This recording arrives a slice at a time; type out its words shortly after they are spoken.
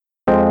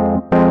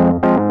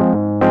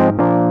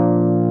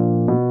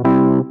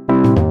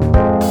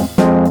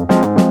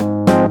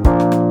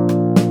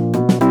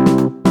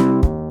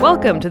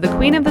Welcome to the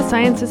Queen of the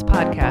Sciences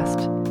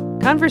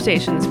podcast,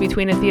 conversations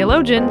between a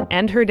theologian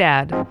and her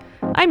dad.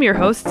 I'm your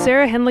host,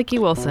 Sarah Henlicky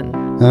Wilson.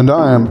 And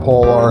I am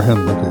Paul R.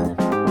 Henlicky.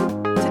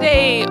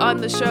 Today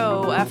on the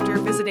show, after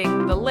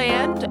visiting the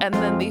land and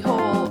then the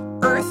whole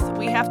Earth,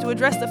 we have to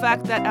address the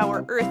fact that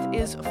our Earth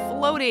is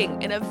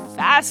floating in a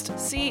vast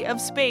sea of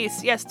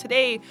space. Yes,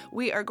 today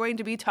we are going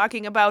to be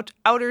talking about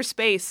outer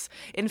space,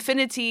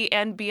 infinity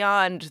and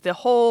beyond, the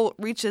whole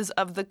reaches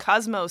of the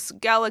cosmos,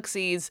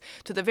 galaxies,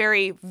 to the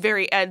very,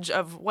 very edge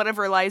of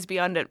whatever lies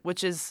beyond it,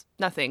 which is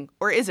nothing.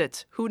 Or is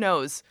it? Who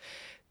knows?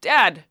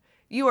 Dad,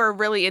 you are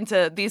really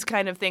into these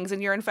kind of things,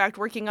 and you're in fact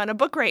working on a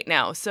book right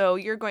now, so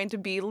you're going to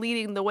be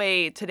leading the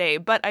way today.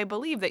 But I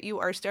believe that you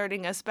are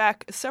starting us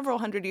back several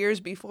hundred years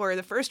before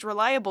the first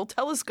reliable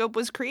telescope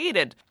was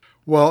created.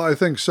 Well, I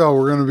think so.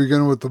 We're going to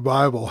begin with the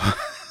Bible.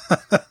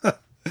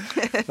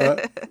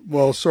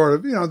 Well, sort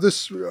of.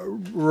 This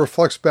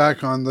reflects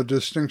back on the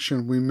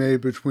distinction we made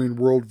between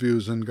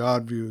worldviews and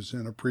God views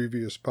in a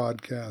previous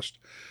podcast,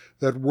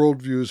 that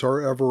worldviews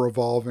are ever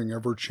evolving,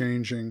 ever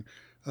changing,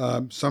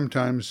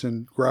 sometimes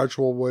in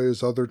gradual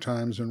ways, other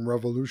times in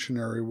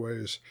revolutionary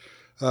ways.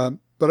 But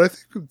I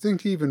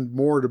think even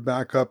more to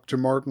back up to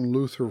Martin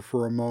Luther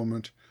for a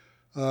moment,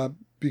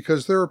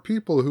 because there are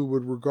people who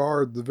would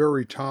regard the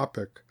very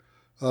topic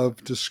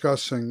of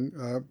discussing,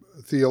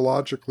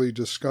 theologically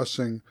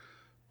discussing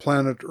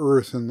planet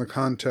Earth in the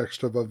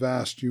context of a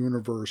vast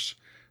universe,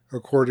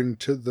 according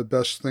to the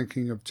best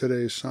thinking of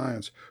today's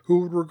science, who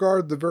would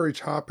regard the very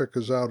topic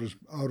as out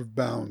of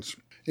bounds.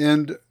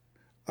 And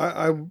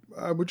I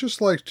would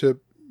just like to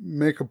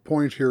make a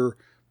point here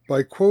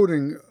by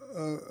quoting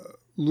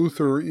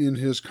Luther in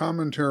his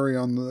commentary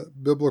on the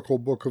biblical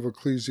book of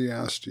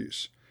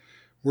Ecclesiastes,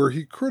 where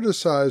he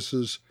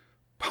criticizes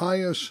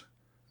pious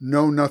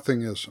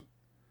know-nothingism.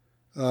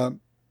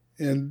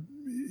 And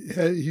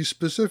he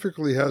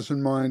specifically has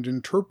in mind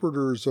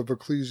interpreters of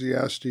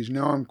Ecclesiastes,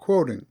 now I'm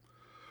quoting,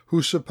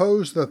 who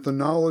suppose that the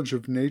knowledge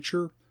of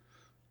nature,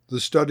 the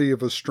study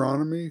of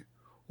astronomy,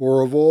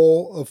 or of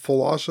all of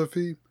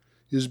philosophy,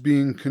 is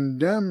being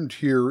condemned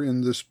here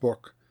in this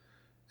book,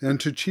 and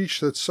to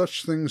teach that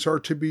such things are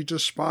to be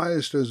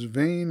despised as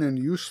vain and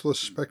useless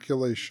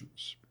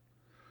speculations.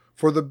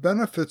 For the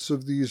benefits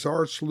of these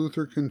arts,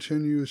 Luther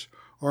continues,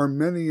 are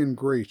many and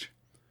great,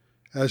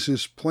 as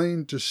is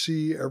plain to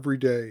see every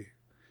day.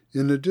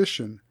 In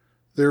addition,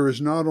 there is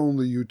not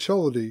only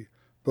utility,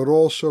 but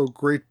also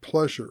great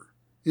pleasure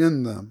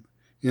in them,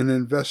 in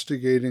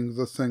investigating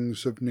the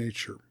things of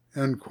nature."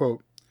 End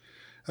quote.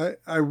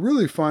 I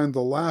really find the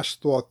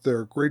last thought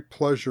there, great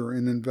pleasure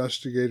in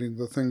investigating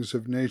the things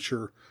of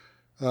nature,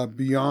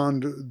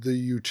 beyond the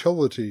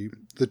utility,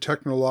 the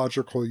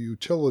technological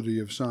utility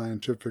of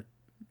scientific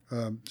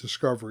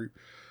discovery.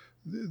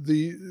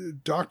 The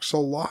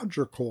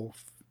doxological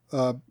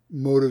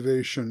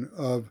motivation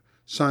of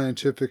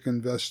scientific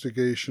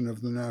investigation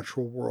of the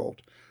natural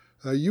world.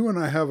 You and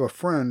I have a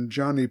friend,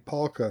 Johnny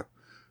Palka,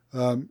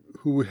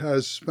 who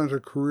has spent a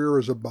career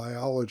as a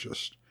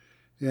biologist.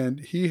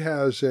 And he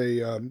has what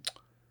do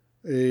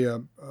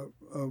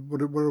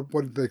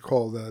they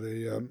call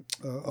that?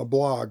 A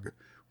blog,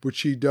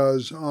 which he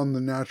does on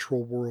the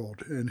natural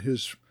world, and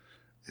his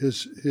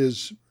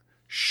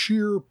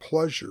sheer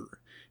pleasure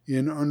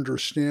in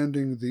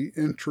understanding the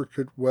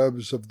intricate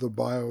webs of the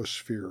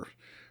biosphere.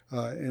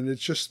 And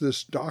it's just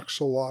this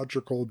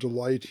doxological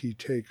delight he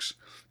takes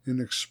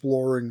in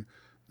exploring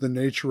the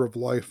nature of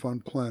life on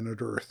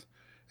planet Earth.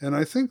 And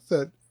I think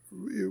that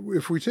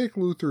if we take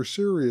Luther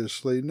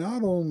seriously,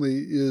 not only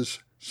is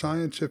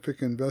scientific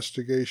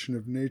investigation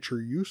of nature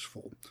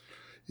useful,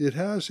 it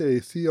has a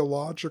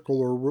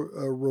theological or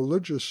a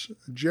religious,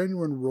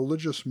 genuine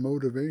religious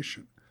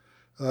motivation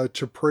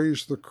to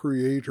praise the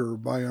Creator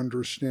by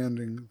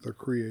understanding the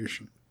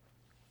creation.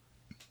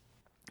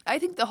 I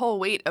think the whole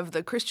weight of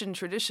the Christian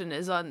tradition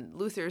is on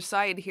Luther's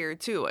side here,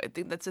 too. I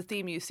think that's a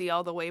theme you see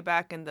all the way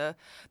back in the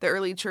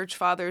early church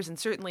fathers, and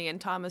certainly in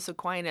Thomas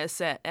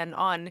Aquinas and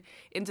on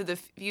into the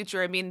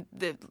future. I mean,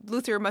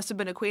 Luther must have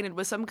been acquainted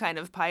with some kind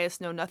of pious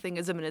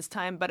know-nothingism in his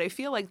time, but I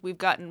feel like we've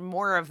gotten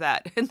more of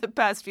that in the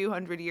past few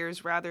hundred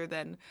years rather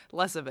than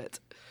less of it.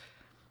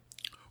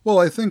 Well,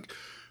 I think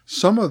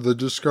some of the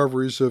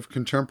discoveries of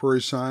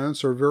contemporary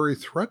science are very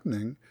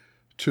threatening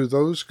to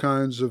those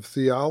kinds of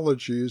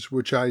theologies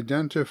which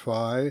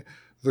identify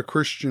the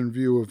Christian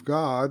view of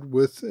God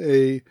with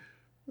a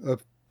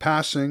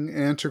passing,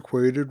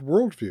 antiquated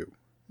worldview.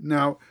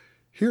 Now,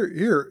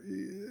 here,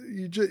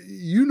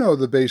 you know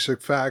the basic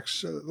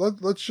facts.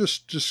 Let's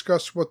just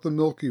discuss what the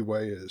Milky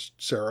Way is,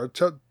 Sarah.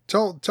 Tell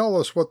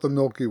us what the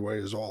Milky Way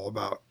is all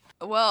about.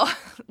 Well,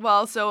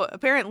 well, so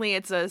apparently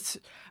it's a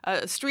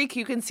streak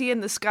you can see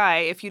in the sky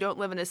if you don't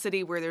live in a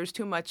city where there's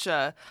too much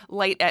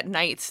light at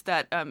night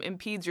that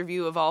impedes your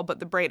view of all but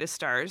the brightest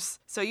stars.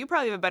 So you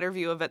probably have a better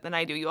view of it than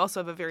I do. You also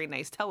have a very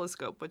nice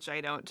telescope, which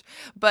I don't.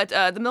 But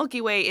the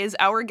Milky Way is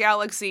our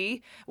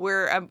galaxy.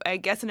 We're, I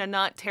guess, in a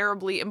not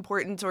terribly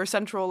important or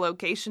central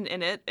location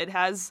in it. It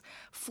has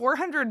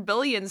 400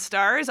 billion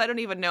stars. I don't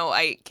even know.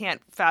 I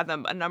can't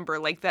fathom a number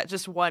like that.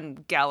 Just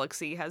one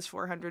galaxy has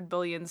 400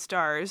 billion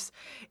stars.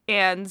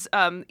 And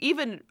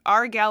even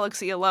our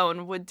galaxy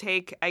alone would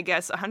take, I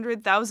guess,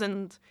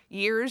 100,000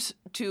 years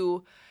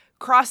to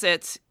cross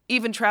it,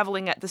 even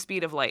traveling at the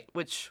speed of light,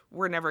 which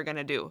we're never going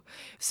to do.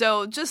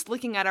 So just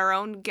looking at our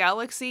own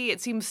galaxy,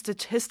 it seems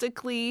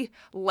statistically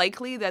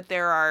likely that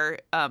there are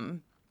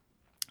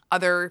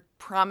other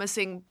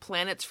promising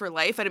planets for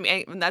life. I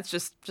mean, that's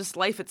just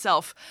life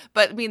itself.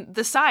 But I mean,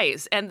 the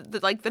size and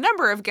the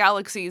number of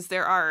galaxies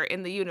there are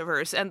in the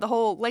universe and the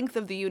whole length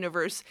of the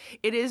universe,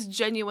 it is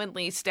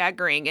genuinely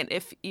staggering. And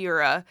if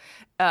your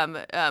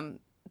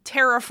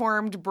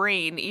terraformed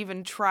brain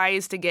even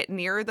tries to get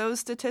near those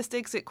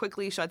statistics, it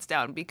quickly shuts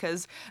down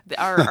because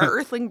our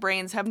Earthling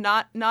brains have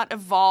not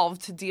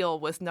evolved to deal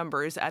with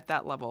numbers at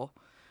that level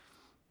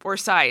or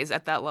size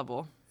at that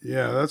level.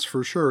 Yeah, that's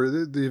for sure.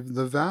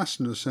 The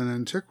vastness and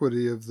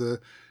antiquity of the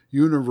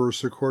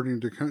universe, according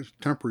to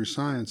contemporary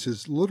science,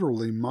 is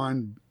literally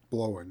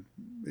mind-blowing.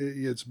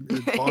 It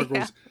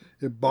boggles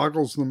it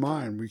boggles the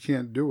mind. We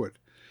can't do it.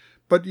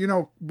 But,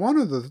 one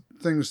of the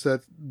things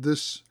that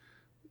this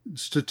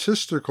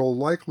statistical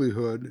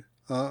likelihood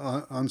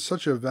on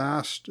such a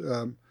vast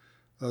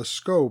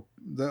scope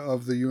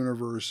of the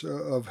universe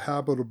of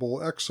habitable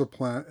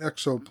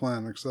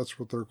exoplanets, that's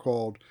what they're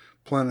called,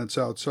 planets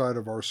outside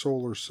of our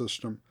solar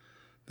system,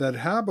 that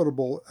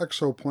habitable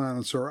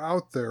exoplanets are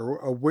out there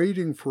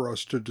awaiting for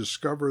us to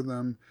discover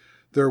them.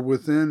 They're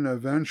within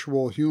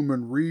eventual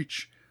human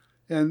reach.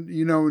 And,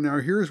 now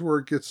here's where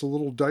it gets a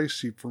little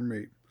dicey for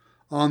me.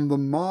 On the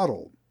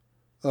model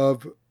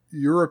of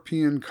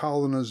European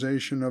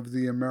colonization of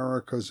the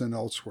Americas and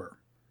elsewhere.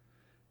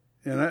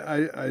 And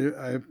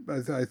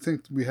I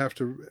think we have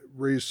to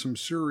raise some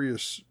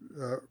serious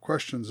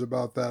questions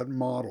about that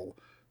model.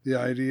 The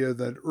idea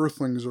that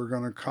Earthlings are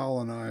going to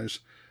colonize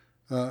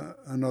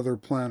another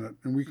planet.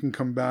 And we can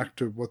come back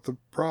to what the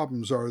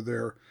problems are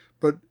there.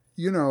 But,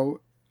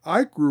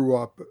 I grew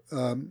up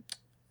in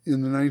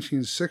the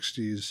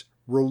 1960s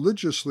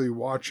religiously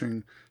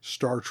watching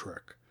Star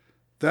Trek.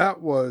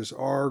 That was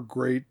our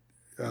great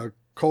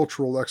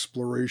cultural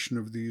exploration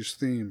of these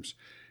themes.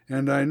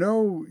 And I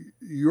know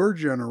your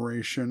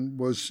generation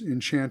was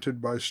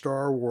enchanted by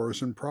Star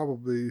Wars and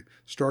probably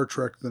Star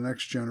Trek: The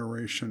Next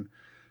Generation.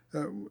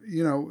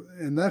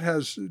 And that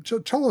has...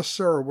 Tell us,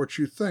 Sarah, what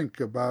you think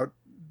about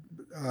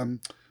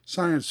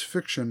science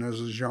fiction as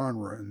a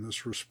genre in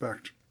this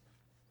respect.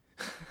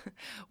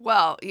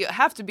 Well, you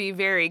have to be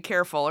very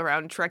careful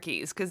around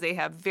Trekkies because they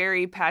have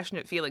very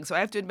passionate feelings. So I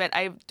have to admit,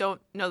 I don't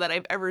know that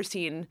I've ever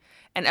seen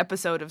an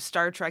episode of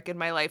Star Trek in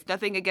my life.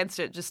 Nothing against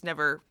it, just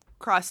never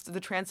crossed the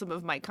transom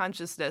of my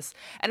consciousness.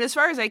 And as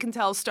far as I can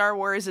tell, Star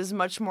Wars is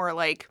much more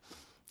like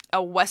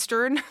a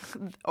Western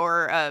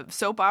or a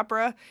soap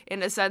opera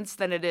in a sense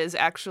than it is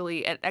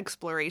actually an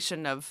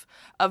exploration of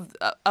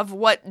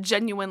what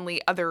genuinely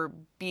other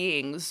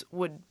beings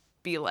would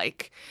be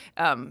like.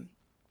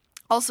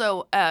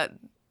 Also,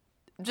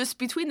 just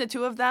between the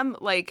two of them,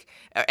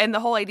 and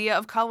the whole idea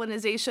of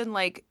colonization,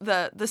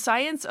 the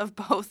science of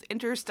both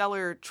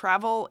interstellar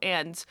travel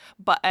and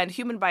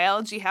human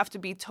biology have to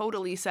be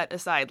totally set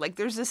aside.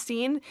 There's a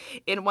scene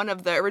in one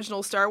of the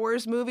original Star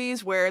Wars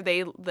movies where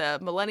the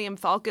Millennium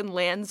Falcon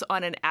lands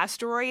on an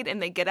asteroid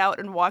and they get out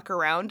and walk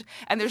around,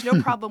 and there's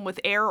no problem with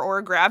air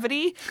or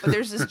gravity, but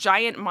there's this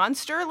giant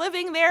monster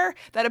living there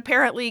that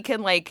apparently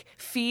can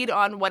feed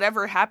on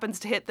whatever happens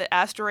to hit the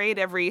asteroid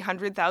every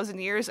 100,000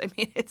 years. I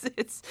mean,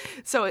 it's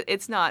so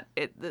it's not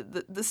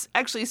this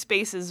actually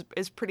space is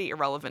pretty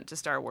irrelevant to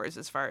Star Wars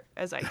as far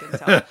as I can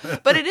tell.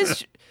 But it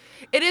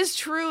is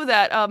true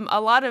that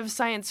a lot of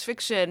science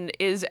fiction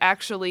is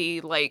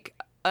actually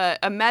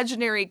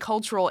imaginary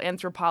cultural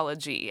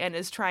anthropology and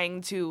is trying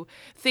to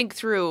think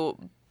through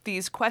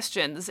these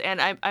questions.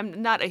 And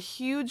I'm not a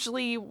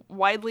hugely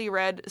widely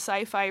read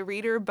sci-fi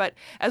reader, but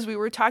as we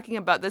were talking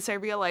about this, I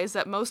realized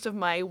that most of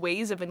my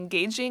ways of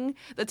engaging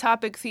the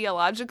topic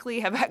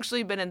theologically have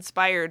actually been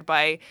inspired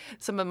by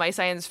some of my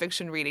science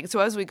fiction reading.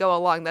 So as we go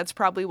along, that's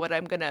probably what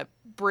I'm going to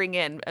bring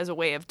in as a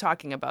way of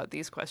talking about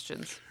these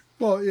questions.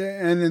 Well,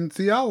 yeah, and in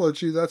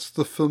theology, that's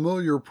the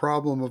familiar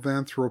problem of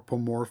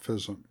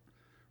anthropomorphism,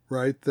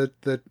 right?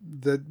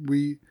 That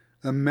we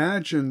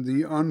imagine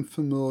the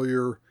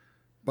unfamiliar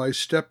by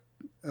step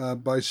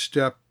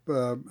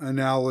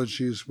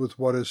analogies with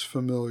what is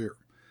familiar.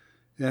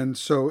 And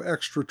so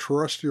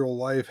extraterrestrial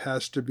life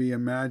has to be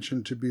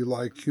imagined to be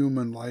like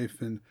human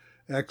life in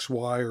X,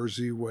 Y, or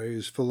Z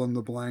ways, fill in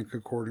the blank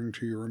according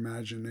to your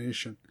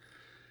imagination.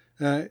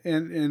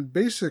 And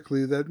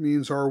basically that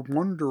means our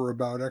wonder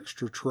about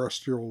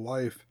extraterrestrial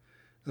life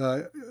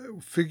uh,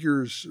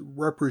 figures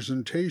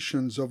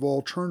representations of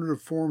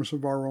alternative forms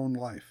of our own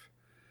life.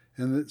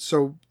 And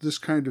so this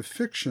kind of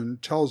fiction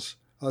tells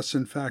us,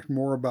 in fact,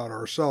 more about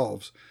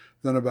ourselves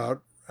than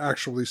about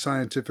actually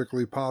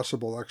scientifically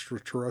possible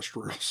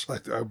extraterrestrials,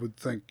 I would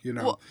think,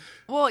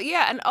 Well,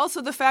 yeah, and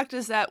also the fact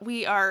is that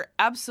we are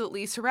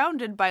absolutely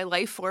surrounded by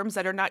life forms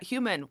that are not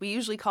human. We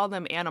usually call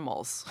them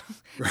animals.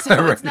 So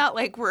Right. it's not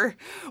like we're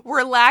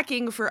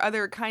lacking for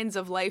other kinds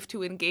of life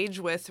to engage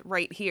with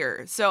right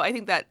here. So I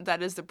think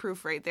that is the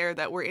proof right there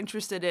that we're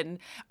interested in,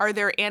 are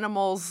there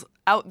animals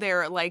out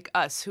there like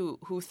us who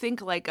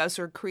think like us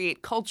or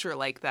create culture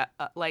like that,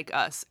 like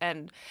us?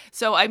 And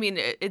so I mean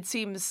it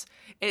seems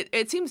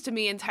to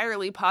me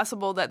entirely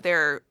possible that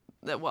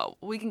well,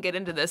 we can get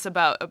into this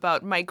about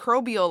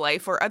microbial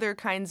life or other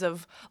kinds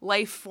of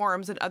life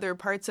forms in other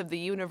parts of the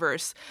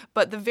universe,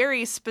 but the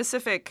very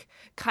specific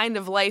kind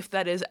of life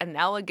that is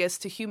analogous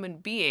to human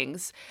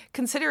beings,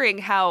 considering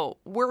how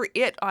we're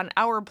it on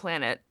our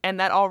planet, and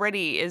that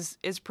already is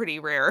pretty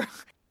rare.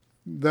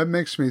 That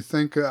makes me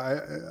think, I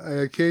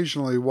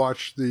occasionally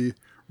watch the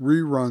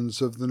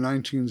reruns of the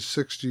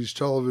 1960s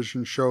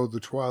television show The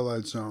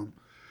Twilight Zone.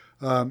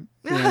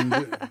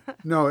 And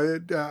no,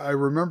 I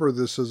remember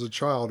this as a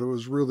child. It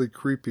was really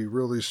creepy,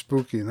 really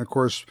spooky. And of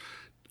course,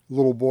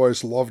 little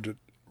boys loved it,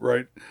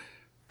 right?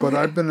 But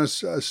I've been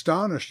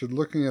astonished at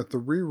looking at the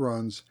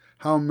reruns,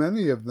 how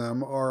many of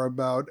them are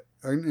about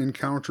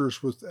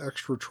encounters with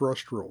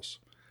extraterrestrials.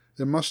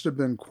 It must have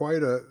been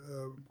quite a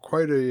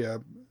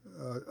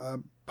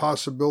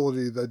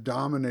possibility that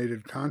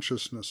dominated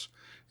consciousness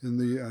in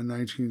the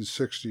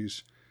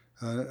 1960s.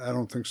 I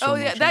don't think so. Oh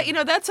yeah,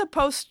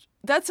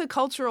 that's a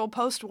cultural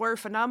post-war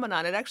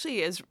phenomenon. It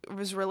actually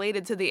was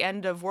related to the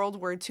end of World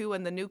War II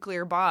and the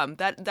nuclear bomb.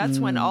 That's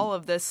when all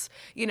of this,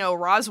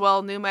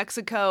 Roswell, New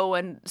Mexico,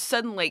 and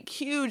sudden like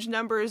huge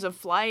numbers of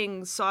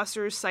flying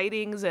saucer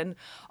sightings and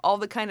all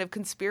the kind of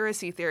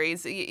conspiracy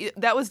theories.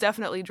 That was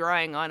definitely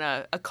drawing on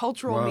a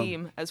cultural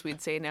meme, as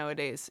we'd say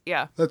nowadays.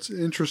 Yeah. That's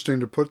interesting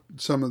to put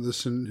some of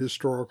this in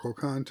historical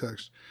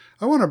context.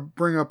 I want to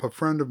bring up a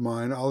friend of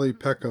mine,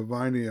 Olli-Pekka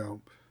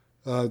Vainio,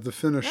 the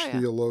Finnish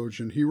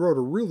theologian. He wrote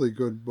a really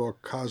good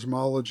book,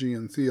 Cosmology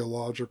and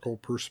Theological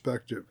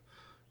Perspective,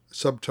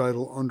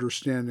 subtitle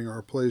Understanding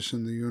Our Place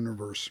in the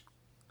Universe.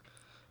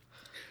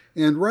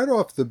 And right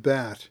off the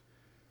bat,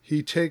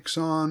 he takes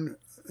on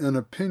an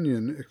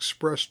opinion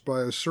expressed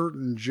by a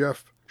certain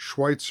Jeff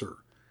Schweitzer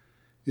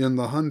in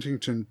the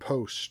Huntington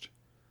Post.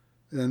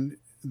 And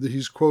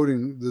he's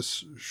quoting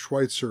this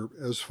Schweitzer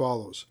as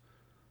follows.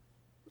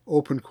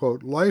 Open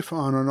quote, life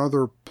on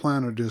another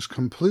planet is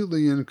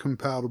completely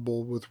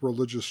incompatible with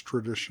religious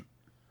tradition.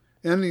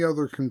 Any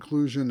other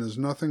conclusion is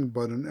nothing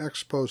but an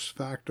ex post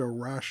facto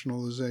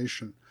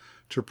rationalization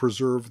to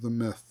preserve the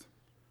myth.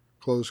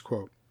 Close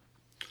quote.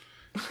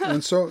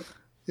 And so,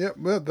 yeah,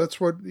 well,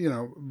 that's what,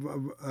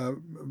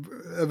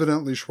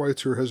 evidently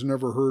Schweitzer has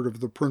never heard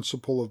of the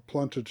principle of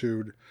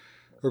plenitude,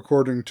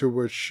 according to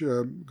which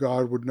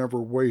God would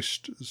never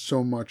waste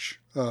so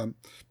much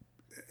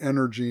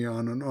energy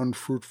on an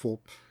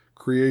unfruitful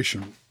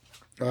creation.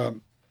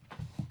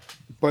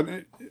 But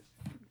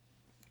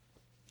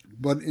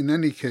in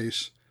any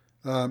case,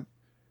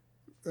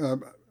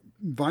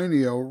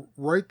 Vainio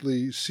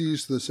rightly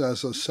sees this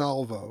as a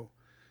salvo,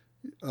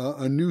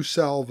 a new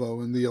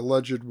salvo in the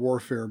alleged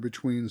warfare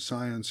between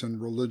science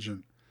and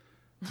religion,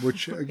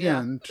 which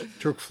again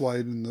took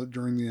flight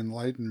during the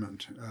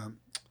Enlightenment.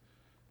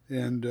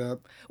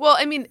 Well,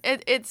 I mean,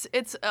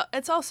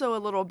 it's also a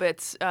little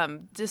bit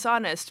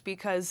dishonest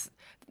because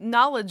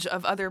knowledge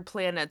of other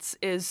planets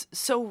is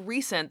so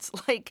recent.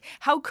 Like,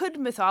 how could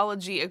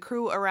mythology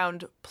accrue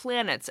around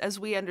planets as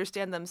we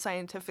understand them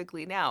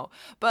scientifically now?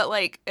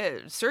 But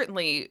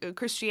certainly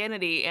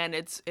Christianity and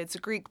its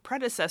Greek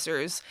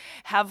predecessors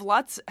have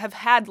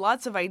had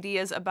lots of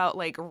ideas about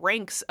like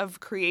ranks of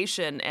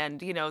creation and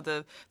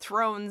the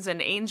thrones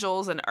and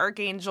angels and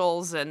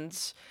archangels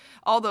and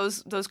all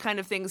those kind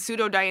of things.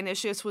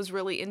 Pseudo-Dionysius was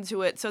really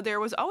into it. So there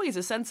was always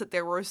a sense that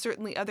there were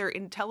certainly other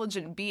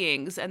intelligent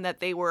beings and that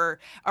they were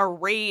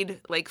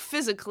arrayed like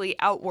physically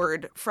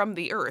outward from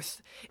the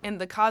earth in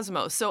the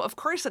cosmos. So of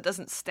course that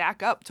doesn't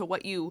stack up to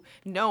what you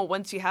know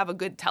once you have a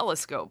good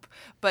telescope.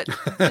 But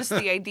just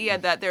the idea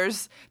that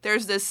there's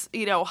this,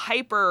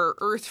 hyper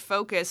earth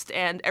focused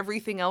and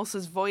everything else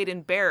is void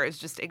and bare is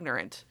just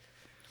ignorant.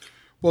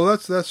 Well,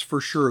 that's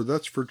for sure.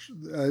 That's for,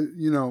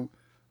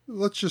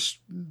 let's just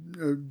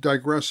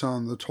digress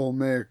on the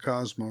Ptolemaic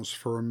cosmos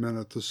for a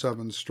minute, the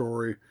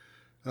seven-story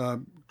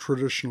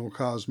traditional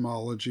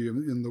cosmology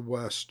in the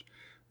West,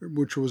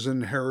 which was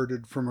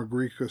inherited from a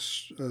Greek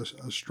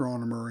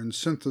astronomer and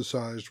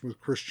synthesized with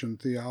Christian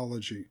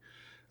theology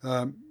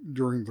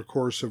during the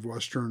course of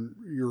Western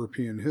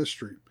European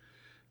history.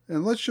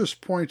 And let's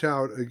just point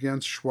out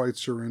against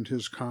Schweitzer and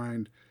his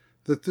kind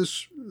that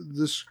this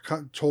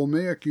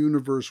Ptolemaic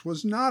universe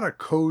was not a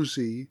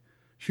cozy,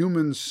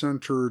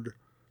 human-centered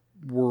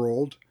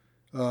world,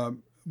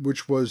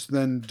 which was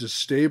then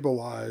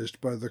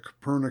destabilized by the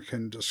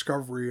Copernican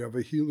discovery of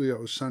a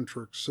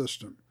heliocentric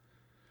system.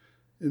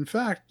 In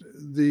fact,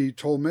 the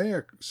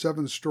Ptolemaic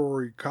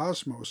seven-story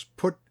cosmos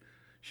put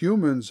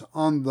humans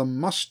on the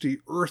musty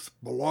earth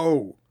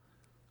below,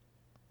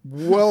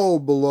 well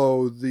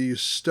below the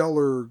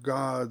stellar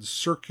gods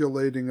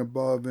circulating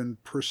above in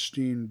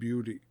pristine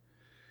beauty.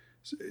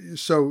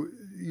 So,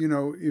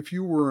 if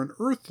you were an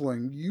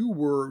earthling, you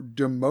were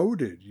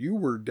demoted. You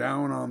were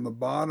down on the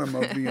bottom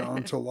of the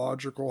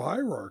ontological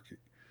hierarchy.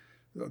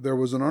 There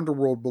was an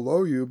underworld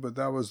below you, but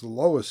that was the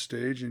lowest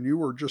stage, and you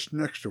were just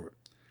next to it.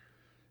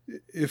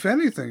 If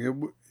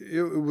anything,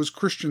 it was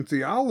Christian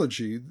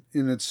theology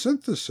in its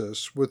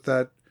synthesis with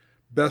that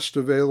best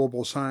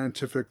available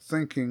scientific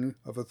thinking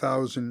of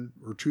 1,000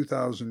 or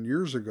 2,000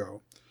 years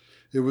ago.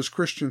 It was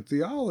Christian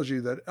theology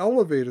that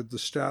elevated the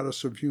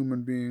status of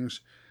human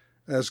beings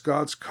as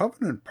God's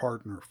covenant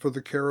partner for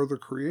the care of the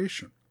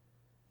creation.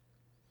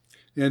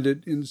 And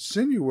it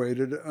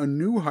insinuated a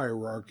new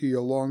hierarchy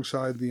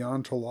alongside the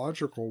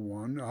ontological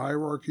one, a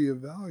hierarchy of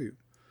value,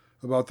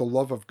 about the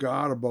love of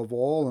God above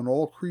all and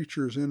all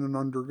creatures in and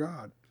under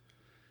God.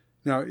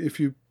 Now, if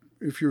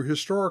you're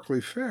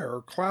historically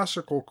fair,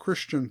 classical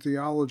Christian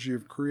theology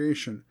of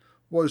creation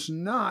was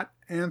not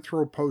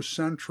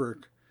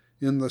anthropocentric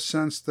in the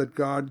sense that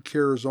God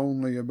cares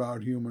only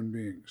about human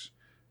beings.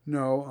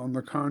 No, on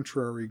the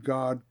contrary,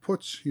 God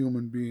puts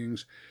human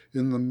beings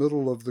in the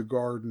middle of the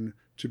garden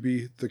to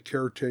be the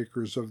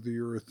caretakers of the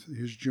earth,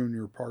 his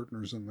junior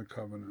partners in the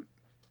covenant.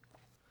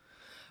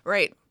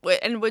 Right.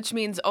 And which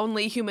means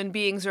only human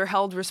beings are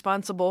held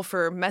responsible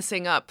for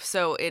messing up.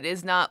 So it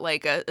is not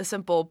like a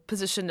simple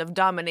position of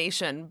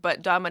domination,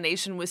 but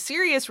domination with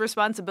serious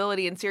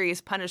responsibility and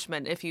serious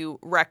punishment if you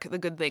wreck the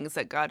good things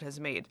that God has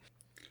made.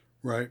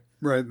 Right.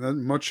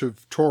 Much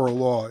of Torah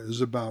law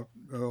is about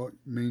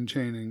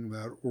maintaining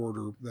that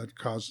order,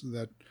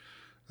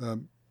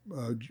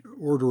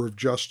 order of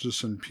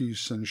justice and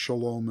peace and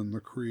shalom in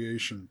the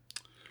creation.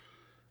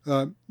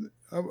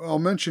 I'll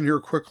mention here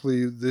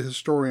quickly the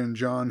historian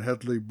John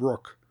Hedley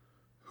Brooke,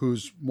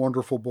 whose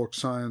wonderful book,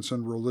 Science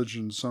and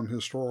Religion, Some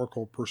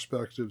Historical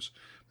Perspectives,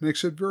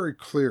 makes it very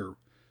clear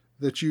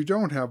that you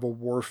don't have a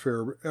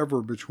warfare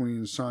ever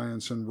between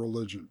science and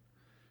religion.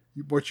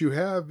 What you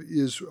have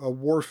is a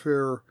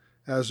warfare,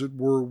 as it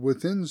were,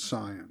 within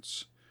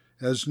science,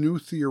 as new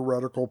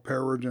theoretical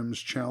paradigms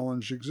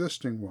challenge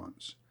existing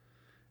ones.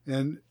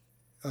 And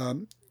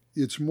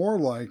it's more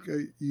like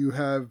you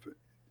have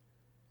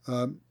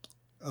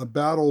a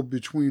battle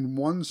between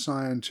one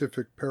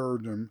scientific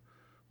paradigm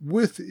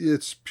with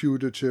its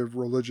putative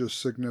religious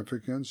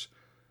significance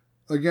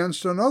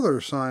against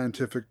another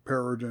scientific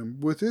paradigm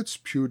with its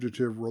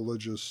putative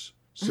religious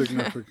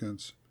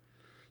significance.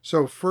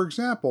 So, for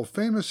example,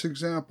 famous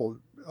example,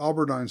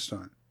 Albert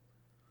Einstein,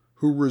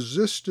 who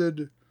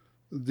resisted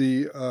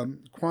the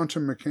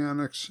quantum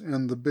mechanics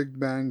and the Big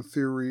Bang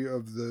theory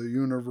of the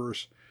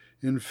universe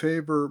in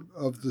favor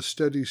of the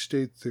steady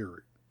state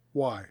theory.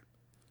 Why?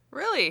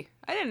 Really?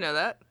 I didn't know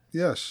that.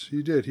 Yes,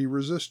 he did. He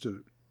resisted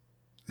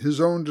it. His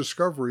own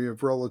discovery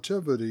of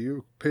relativity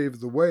paved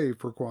the way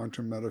for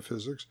quantum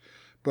metaphysics,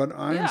 but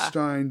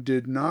Einstein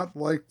did not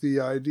like the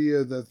idea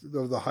of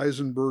the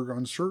Heisenberg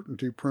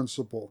uncertainty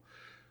principle,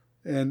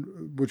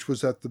 and which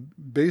was at the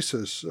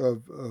basis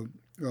of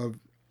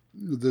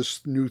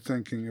this new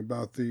thinking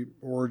about the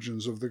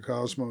origins of the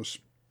cosmos.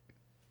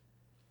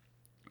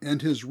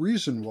 And his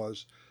reason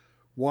was,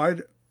 why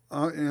did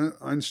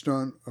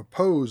Einstein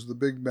oppose the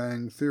Big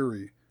Bang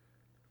theory,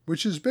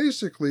 which is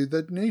basically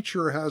that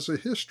nature has a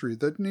history,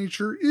 that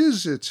nature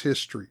is its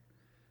history,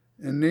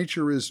 and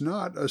nature is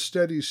not a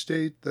steady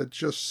state that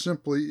just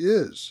simply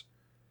is,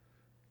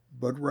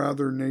 but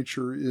rather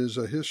nature is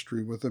a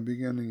history with a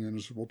beginning and,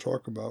 as we'll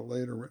talk about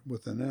later,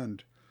 with an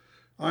end.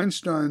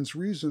 Einstein's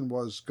reason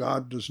was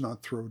God does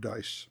not throw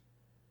dice.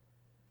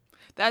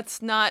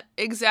 That's not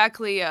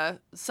exactly a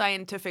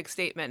scientific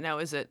statement now,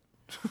 is it?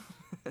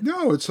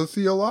 No, it's a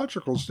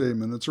theological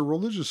statement. It's a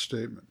religious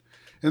statement.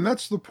 And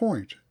that's the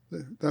point.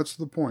 That's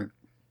the point.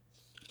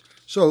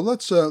 So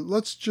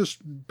let's just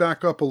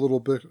back up a little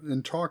bit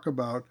and talk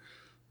about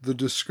the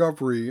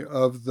discovery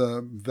of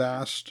the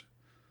vast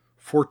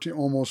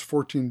almost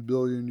 14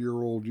 billion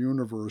year old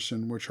universe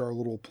in which our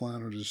little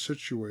planet is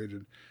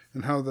situated,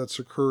 and how that's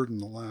occurred in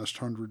the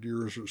last 100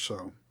 years or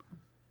so.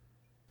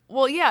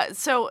 Well, yeah.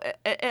 So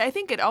I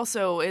think it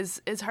also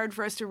is hard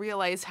for us to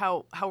realize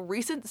how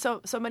recent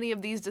so many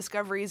of these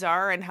discoveries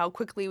are and how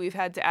quickly we've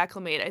had to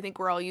acclimate. I think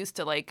we're all used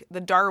to like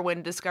the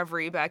Darwin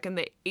discovery back in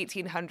the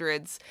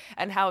 1800s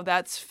and how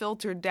that's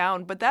filtered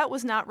down, but that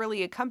was not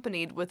really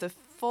accompanied with a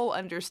full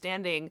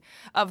understanding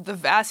of the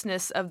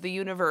vastness of the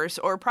universe,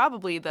 or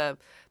probably the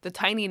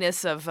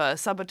tininess of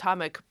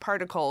subatomic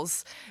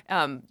particles.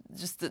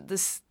 Just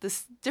this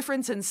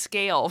difference in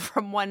scale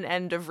from one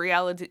end of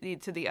reality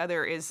to the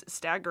other is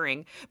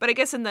staggering. But I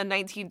guess in the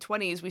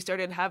 1920s we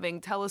started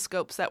having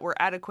telescopes that were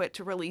adequate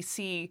to really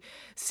see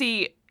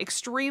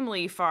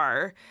extremely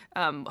far.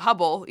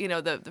 Hubble,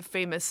 the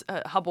famous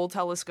Hubble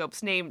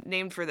telescopes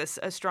named for this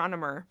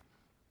astronomer.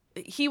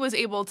 he was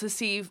able to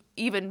see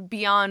even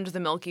beyond the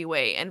Milky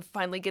Way and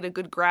finally get a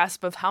good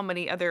grasp of how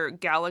many other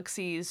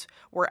galaxies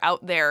were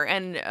out there.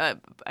 And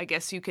I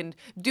guess you can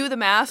do the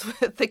math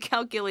with the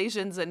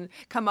calculations and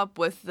come up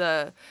with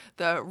the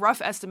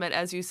rough estimate,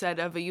 as you said,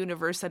 of a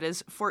universe that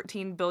is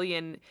 14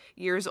 billion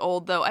years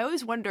old. Though I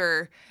always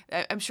wonder,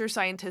 I'm sure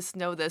scientists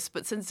know this,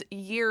 but since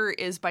year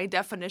is by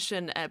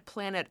definition a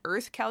planet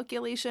Earth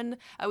calculation,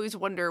 I always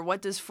wonder,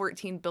 what does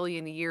 14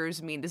 billion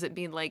years mean? Does it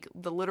mean like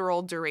the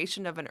literal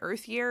duration of an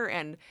Earth year?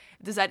 And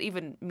is that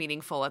even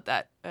meaningful at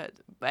that?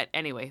 But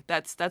anyway,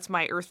 that's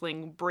my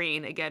Earthling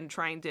brain again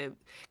trying to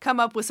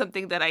come up with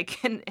something that I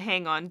can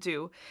hang on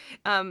to.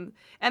 And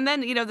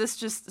then, this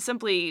just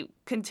simply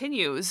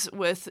continues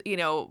with,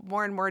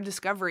 more and more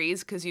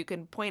discoveries, because you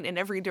can point in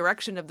every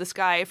direction of the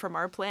sky from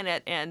our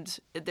planet, and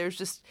there's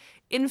just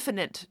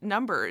infinite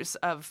numbers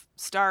of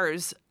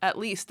stars, at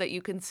least, that you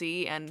can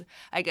see. And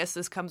I guess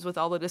this comes with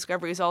all the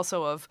discoveries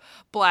also of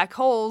black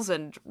holes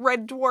and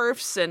red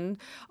dwarfs and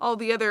all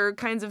the other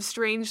kinds of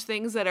strange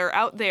things that are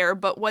out there.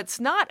 But what's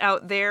not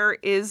out there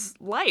is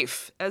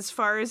life, as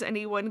far as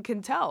anyone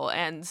can tell.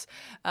 And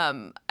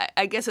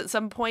I guess at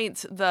some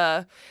point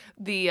the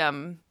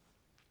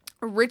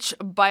rich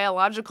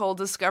biological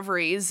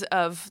discoveries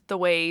of the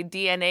way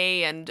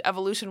DNA and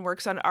evolution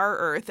works on our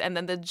Earth, and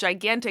then the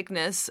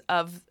giganticness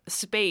of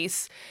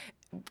space,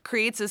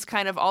 creates this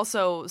kind of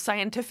also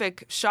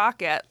scientific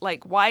shock at,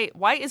 like, why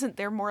isn't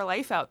there more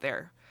life out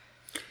there?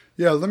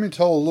 Yeah, let me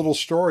tell a little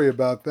story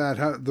about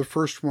that. The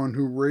first one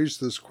who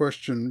raised this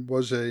question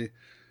was a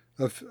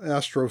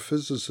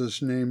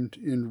astrophysicist named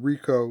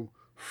Enrico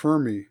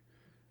Fermi,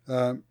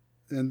 and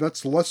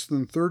that's less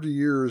than 30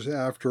 years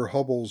after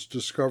Hubble's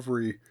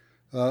discovery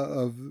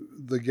of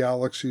the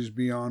galaxies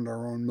beyond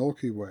our own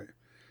Milky Way.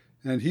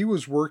 And he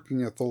was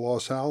working at the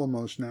Los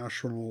Alamos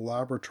National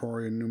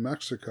Laboratory in New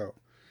Mexico,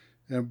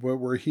 and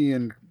where he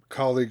and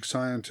colleague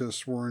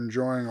scientists were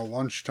enjoying a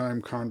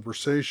lunchtime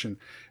conversation.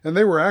 And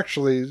they were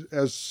actually,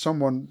 as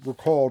someone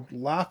recalled,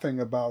 laughing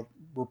about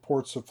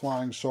reports of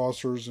flying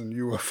saucers and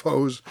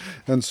UFOs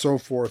and so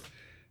forth.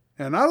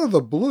 And out of the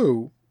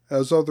blue,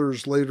 as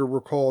others later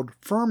recalled,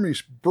 Fermi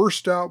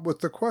burst out with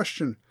the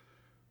question,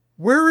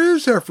 "Where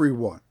is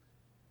everyone?"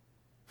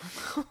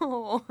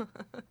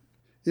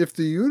 If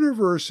the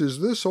universe is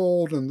this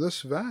old and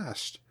this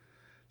vast,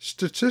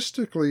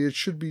 statistically it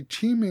should be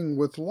teeming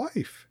with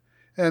life,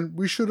 and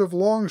we should have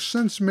long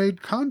since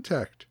made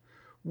contact.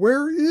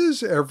 Where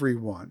is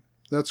everyone?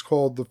 That's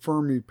called the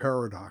Fermi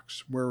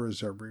paradox. Where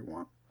is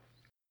everyone?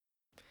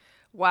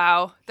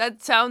 Wow,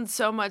 that sounds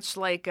so much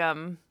like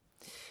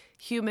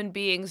human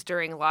beings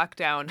during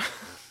lockdown.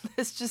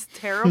 This just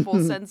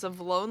terrible sense of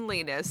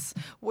loneliness.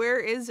 Where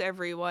is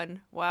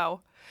everyone?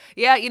 Wow.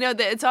 Yeah,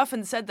 it's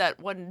often said that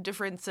one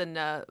difference in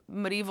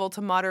medieval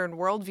to modern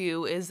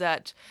worldview is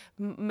that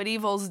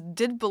medievals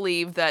did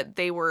believe that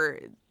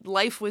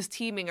life was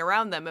teeming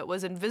around them. It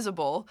was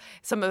invisible.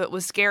 Some of it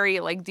was scary,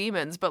 like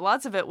demons, but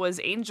lots of it was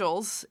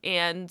angels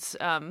and,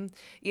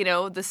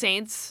 the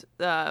saints,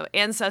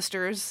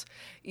 ancestors.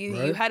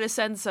 You had a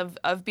sense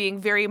of being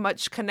very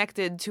much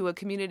connected to a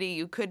community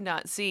you could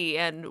not see.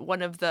 And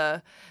one of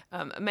the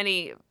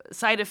many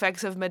side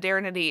effects of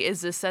modernity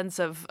is this sense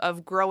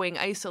of growing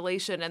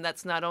isolation. And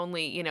that's not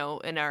only, in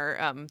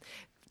our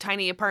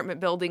tiny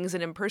apartment buildings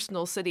and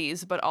impersonal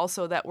cities, but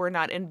also that we're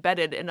not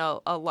embedded in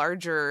a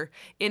larger,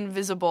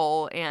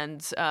 invisible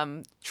and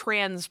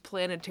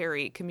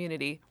transplanetary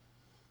community.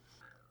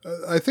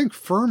 I think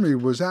Fermi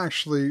was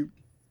actually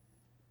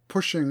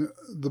pushing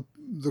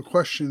the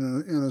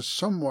question in a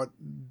somewhat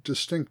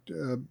distinct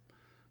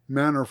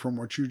manner from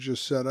what you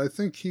just said. I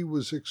think he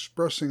was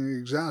expressing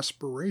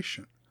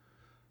exasperation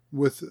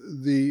with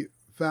the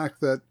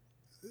fact that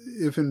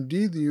if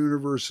indeed the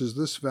universe is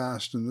this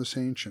vast and this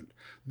ancient,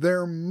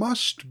 there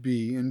must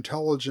be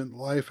intelligent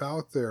life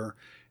out there,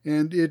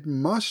 and it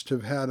must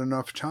have had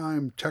enough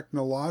time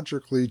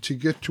technologically to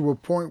get to a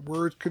point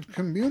where it could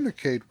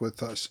communicate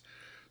with us.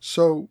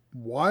 So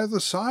why the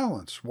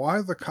silence?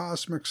 Why the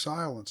cosmic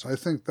silence? I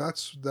think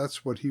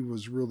that's what he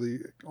was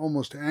really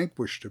almost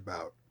anguished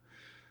about.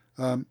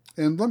 And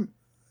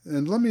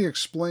let me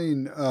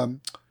explain.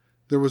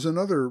 There was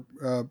another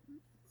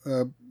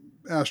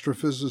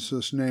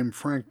astrophysicist named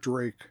Frank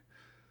Drake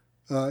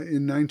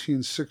in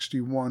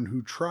 1961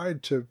 who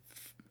tried to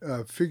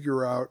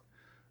figure out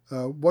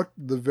what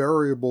the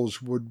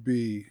variables would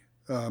be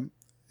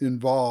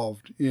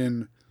involved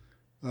in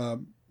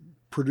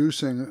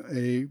producing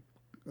a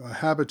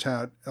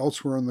habitat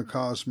elsewhere in the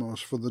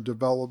cosmos for the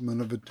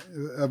development of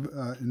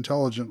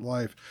intelligent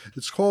life.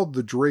 It's called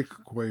the Drake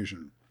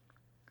equation.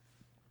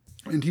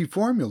 And he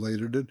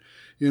formulated it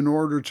in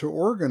order to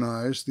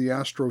organize the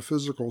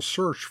astrophysical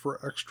search for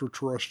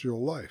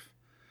extraterrestrial life.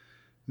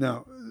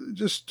 Now,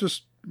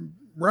 just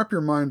wrap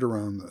your mind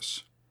around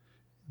this.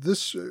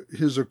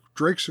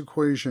 Drake's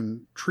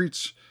equation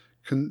treats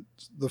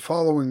the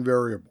following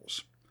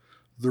variables: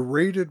 the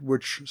rate at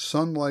which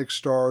sun-like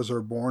stars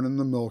are born in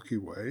the Milky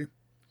Way,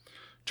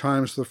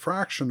 times the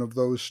fraction of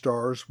those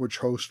stars which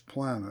host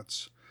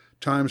planets,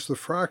 times the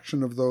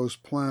fraction of those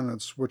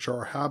planets which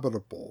are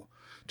habitable,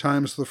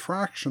 times the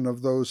fraction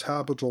of those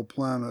habitable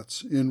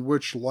planets in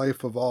which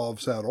life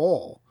evolves at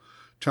all,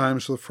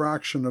 times the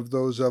fraction of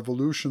those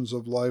evolutions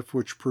of life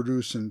which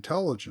produce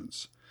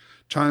intelligence,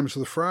 times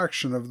the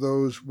fraction of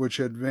those which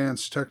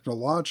advance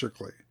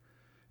technologically,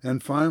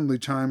 and finally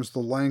times the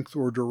length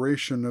or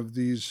duration of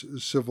these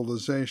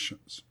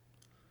civilizations.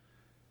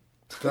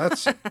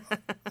 That's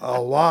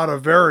a lot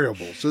of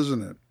variables,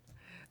 isn't it?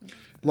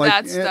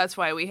 That's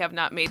why we have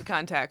not made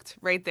contact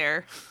right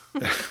there.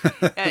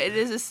 It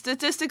is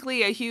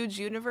statistically a huge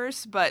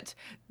universe, but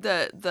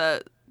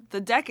the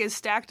deck is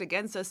stacked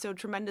against us so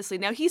tremendously.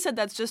 Now, he said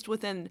that's just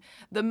within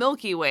the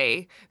Milky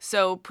Way,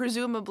 so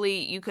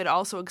presumably you could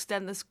also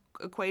extend this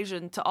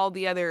equation to all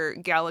the other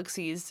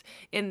galaxies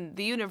in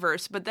the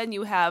universe, but then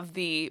you have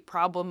the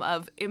problem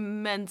of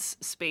immense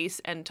space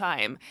and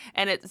time.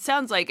 And it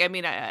sounds like, I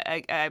mean,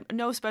 I'm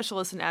no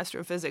specialist in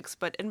astrophysics,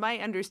 but in my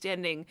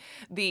understanding,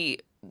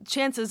 the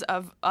chances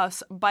of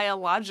us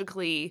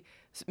biologically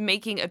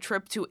making a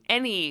trip to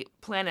any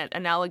planet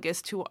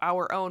analogous to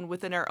our own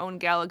within our own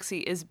galaxy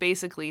is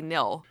basically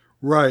nil.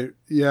 Right.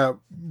 Yeah.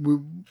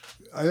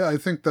 I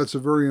think that's a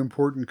very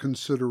important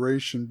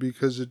consideration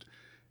because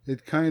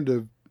it kind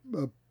of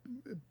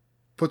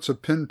puts a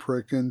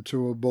pinprick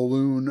into a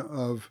balloon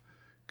of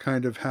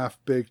kind of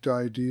half-baked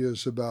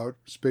ideas about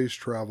space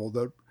travel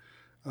that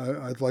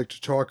I'd like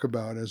to talk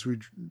about as we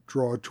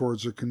draw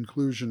towards a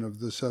conclusion of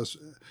this,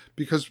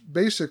 because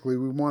basically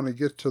we want to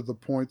get to the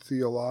point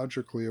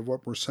theologically of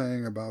what we're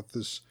saying about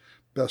this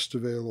best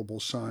available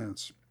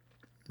science,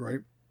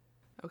 right?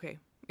 Okay,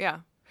 yeah.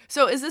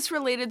 So is this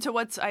related to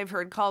what's I've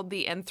heard called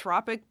the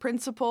anthropic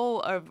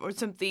principle, or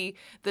something,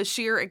 the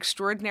sheer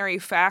extraordinary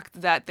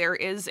fact that there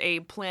is a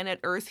planet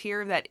Earth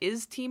here that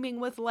is teeming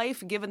with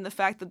life, given the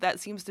fact that that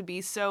seems to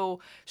be so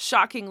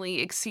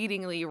shockingly,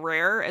 exceedingly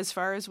rare as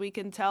far as we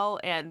can tell,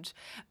 and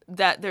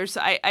that there's,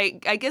 I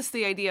guess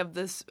the idea of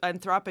this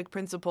anthropic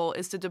principle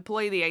is to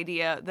deploy the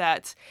idea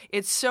that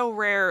it's so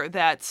rare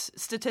that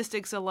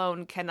statistics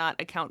alone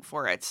cannot account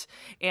for it,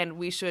 and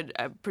we should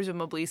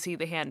presumably see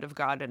the hand of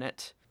God in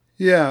it.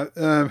 Yeah,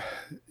 the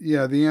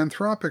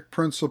anthropic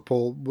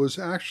principle was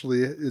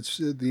actually, it's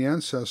the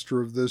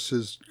ancestor of this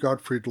is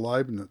Gottfried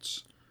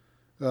Leibniz.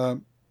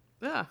 Good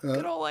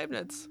old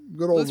Leibniz.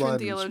 Good old Lutheran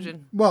Leibniz.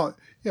 Theologian. Well,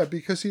 yeah,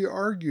 because he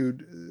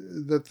argued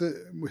that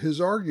his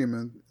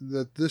argument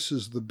that this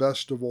is the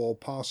best of all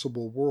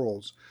possible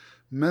worlds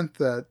meant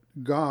that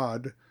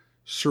God,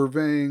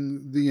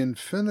 surveying the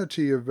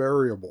infinity of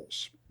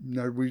variables.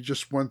 Now, we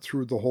just went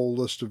through the whole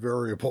list of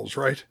variables,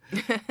 right?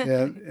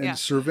 And Yeah.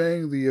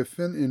 Surveying the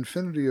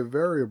infinity of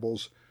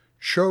variables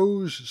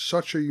chose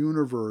such a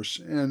universe,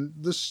 and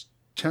this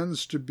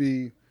tends to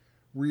be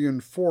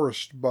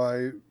reinforced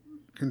by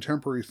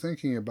contemporary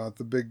thinking about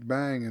the Big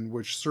Bang, in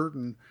which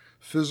certain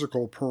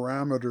physical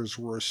parameters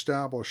were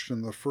established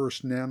in the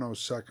first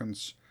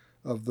nanoseconds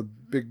of the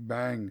Big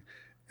Bang,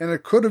 and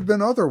it could have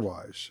been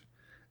otherwise.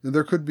 And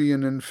there could be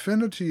an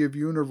infinity of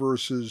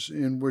universes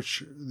in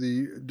which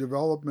the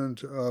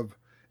development of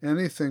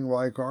anything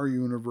like our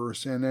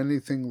universe and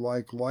anything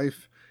like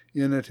life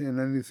in it and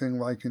anything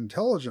like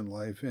intelligent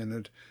life in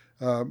it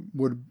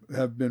would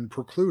have been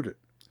precluded.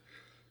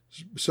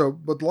 So,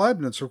 but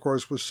Leibniz, of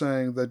course, was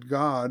saying that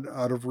God,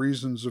 out of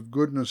reasons of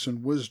goodness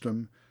and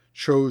wisdom,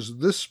 chose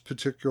this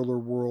particular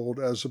world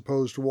as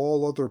opposed to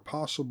all other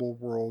possible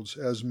worlds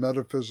as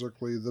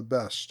metaphysically the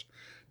best.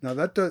 Now,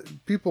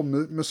 people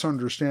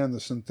misunderstand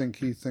this and think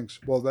he thinks,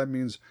 well, that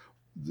means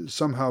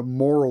somehow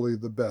morally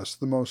the best,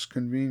 the most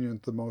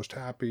convenient, the most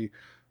happy,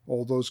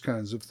 all those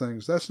kinds of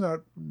things. That's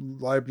not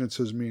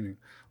Leibniz's meaning.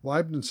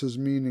 Leibniz's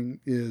meaning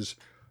is,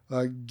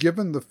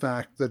 given the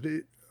fact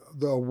that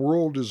the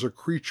world is a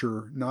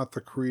creature, not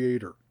the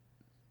creator.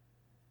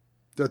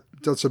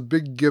 That's a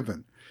big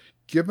given.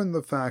 Given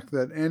the fact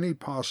that any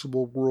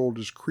possible world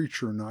is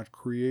creature, not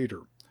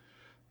creator.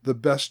 The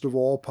best of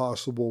all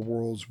possible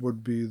worlds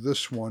would be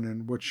this one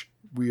in which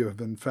we have,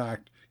 in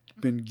fact,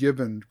 been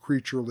given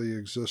creaturely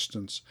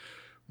existence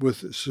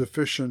with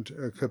sufficient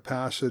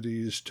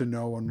capacities to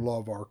know and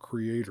love our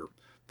Creator.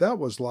 That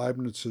was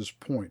Leibniz's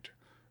point.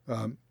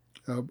 And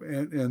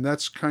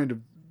that's kind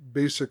of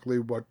basically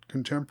what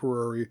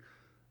contemporary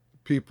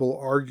people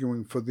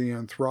arguing for the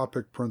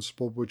anthropic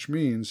principle, which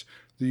means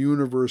the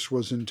universe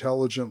was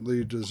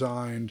intelligently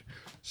designed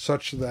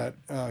such that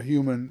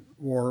human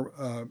or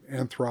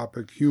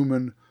anthropic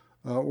human,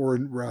 or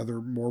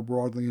rather more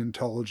broadly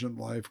intelligent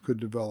life could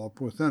develop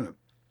within it.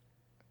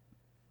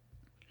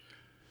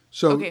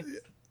 So, okay.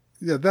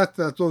 Yeah,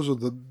 those are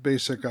the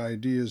basic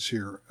ideas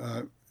here.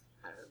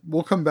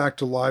 We'll come back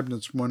to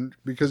Leibniz one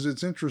because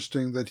it's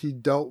interesting that he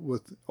dealt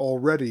with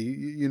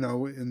already, in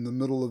the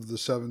middle of the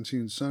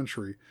 17th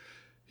century.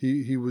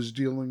 He was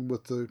dealing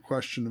with the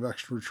question of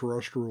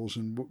extraterrestrials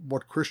and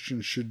what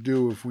Christians should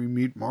do if we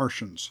meet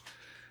Martians.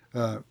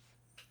 Well,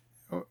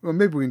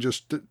 maybe we can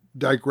just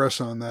digress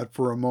on that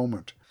for a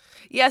moment.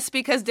 Yes,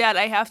 because, Dad,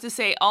 I have to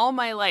say, all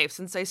my life,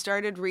 since I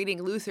started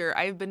reading Luther,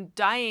 I've been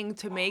dying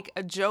to make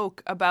a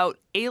joke about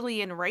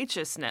alien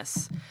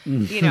righteousness.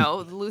 You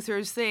know,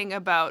 Luther's thing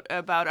about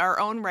our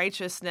own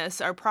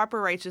righteousness, our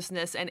proper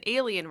righteousness, and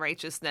alien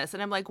righteousness.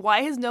 And I'm like,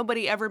 why has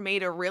nobody ever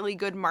made a really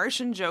good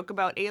Martian joke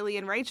about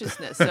alien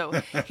righteousness?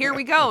 So here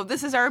we go.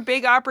 This is our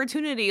big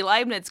opportunity.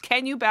 Leibniz,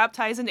 can you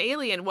baptize an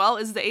alien? Well,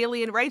 is the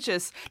alien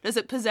righteous? Does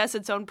it possess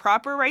its own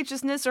proper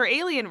righteousness or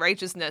alien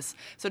righteousness?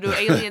 So do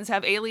aliens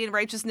have alien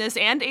righteousness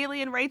and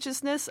alien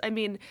righteousness? I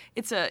mean,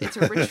 it's a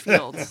rich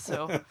field.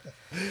 So,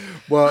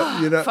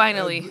 well, you know,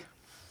 finally,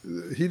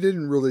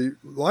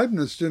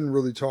 Leibniz didn't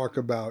really talk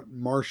about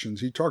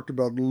Martians. He talked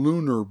about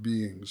lunar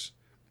beings,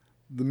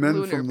 the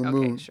men from the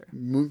moon, sure.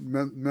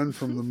 men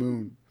from the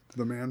moon,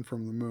 the man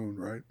from the moon,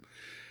 right?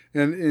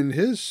 And in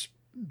his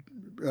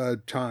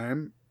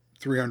time,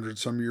 300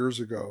 some years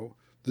ago,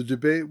 the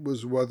debate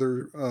was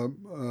whether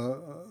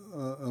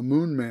a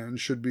moon man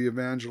should be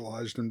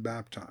evangelized and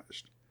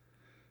baptized.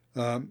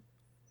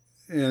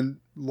 And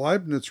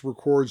Leibniz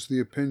records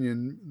the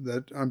opinion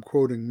that, I'm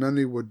quoting,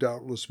 many would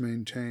doubtless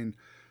maintain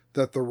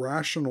that the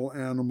rational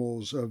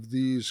animals of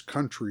these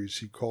countries,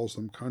 he calls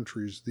them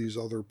countries, these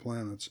other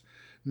planets,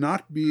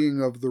 not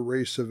being of the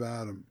race of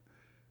Adam,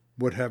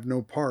 would have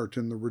no part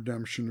in the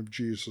redemption of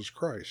Jesus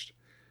Christ.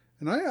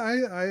 And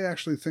I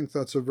actually think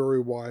that's a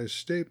very wise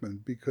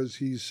statement, because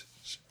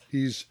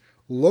he's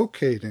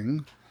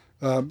locating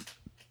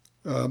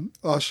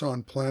us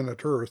on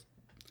planet Earth.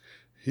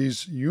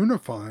 He's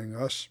unifying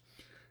us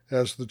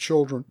as the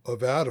children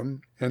of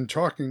Adam and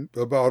talking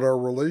about our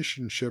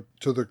relationship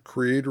to the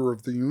creator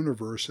of the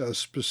universe as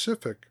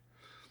specific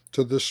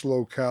to this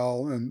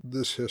locale and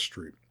this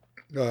history.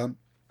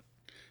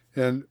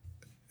 And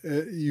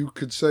you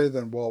could say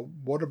then, well,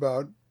 what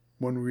about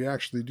when we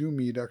actually do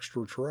meet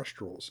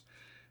extraterrestrials?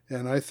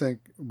 And I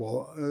think,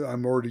 well,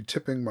 I'm already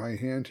tipping my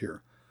hand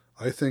here.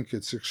 I think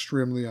it's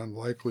extremely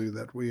unlikely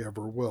that we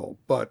ever will.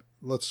 But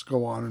let's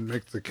go on and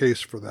make the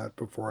case for that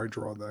before I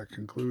draw that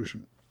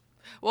conclusion.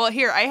 Well,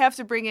 here, I have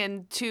to bring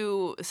in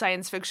two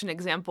science fiction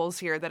examples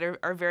here that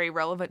are very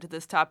relevant to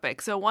this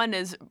topic. So one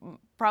is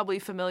probably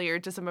familiar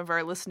to some of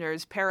our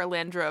listeners,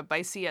 Perelandra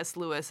by C.S.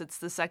 Lewis. It's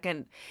the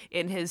second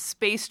in his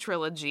space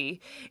trilogy.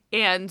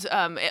 And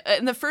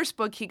in the first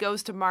book, he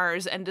goes to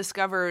Mars and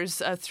discovers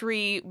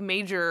three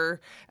major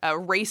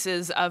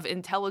races of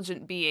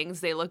intelligent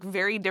beings. They look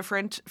very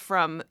different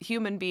from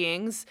human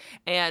beings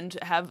and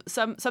have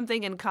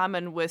something in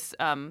common with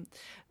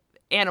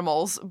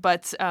animals,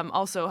 but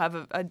also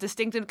have a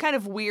distinct and kind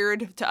of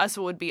weird, to us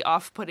it would be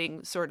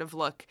off-putting sort of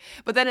look.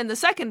 But then in the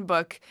second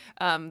book,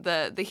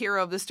 the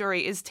hero of the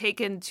story is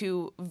taken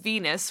to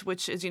Venus,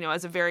 which is,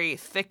 has a very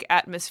thick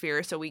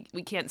atmosphere, so we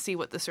can't see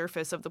what the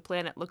surface of the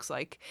planet looks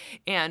like.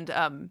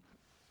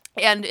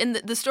 And in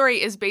the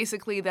story is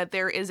basically that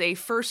there is a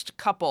first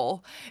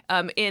couple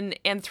in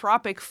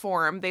anthropic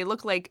form. They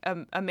look like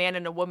a man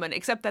and a woman,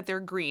 except that they're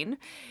green.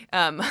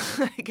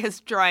 I guess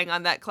drawing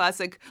on that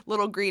classic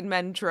little green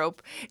men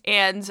trope.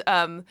 And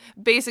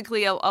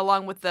basically,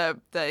 along with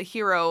the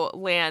hero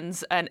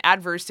lands an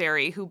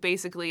adversary who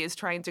basically is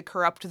trying to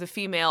corrupt the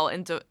female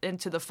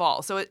into the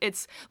fall. So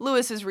it's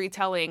Lewis's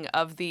retelling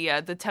of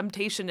the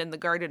temptation in the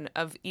Garden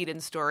of Eden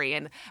story,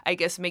 and I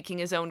guess making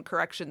his own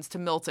corrections to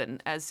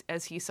Milton as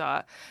he saw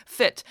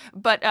fit.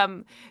 But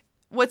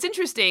what's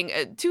interesting,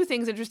 two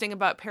things interesting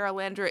about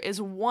Perelandra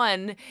is,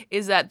 one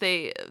is that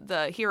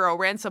the hero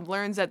Ransom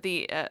learns at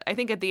I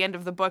think at the end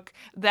of the book,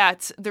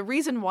 that the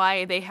reason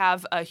why they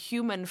have a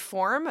human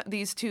form,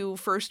 these two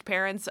first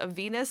parents of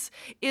Venus,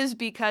 is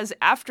because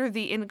after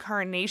the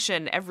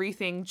incarnation,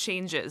 everything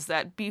changes.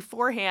 That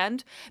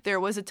beforehand, there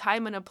was a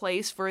time and a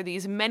place for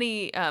these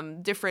many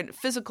different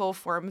physical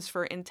forms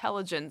for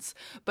intelligence,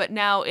 but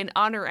now in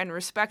honor and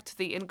respect to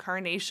the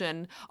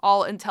incarnation,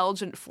 all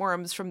intelligent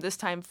forms from this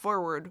time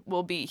forward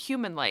will be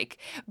human-like.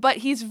 But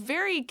he's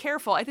very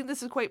careful. I think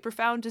this is quite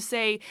profound to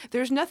say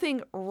there's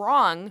nothing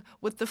wrong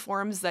with the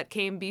forms that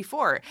came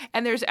before.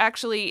 And there's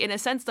actually, in a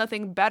sense,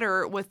 nothing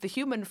better with the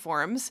human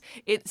forms.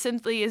 It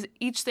simply is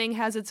each thing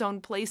has its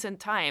own place and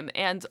time,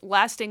 and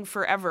lasting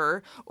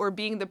forever or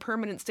being the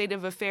permanent state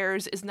of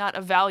affairs is not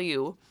a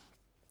value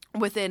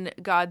within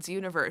God's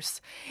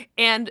universe.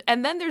 And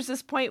then there's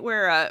this point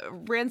where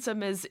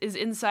Ransom is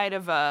inside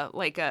of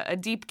a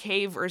deep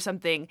cave or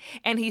something,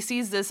 and he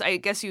sees this, I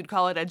guess you'd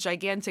call it a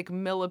gigantic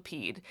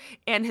millipede.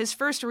 And his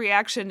first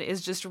reaction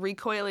is just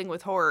recoiling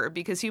with horror,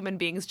 because human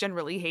beings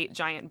generally hate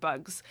giant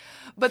bugs.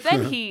 But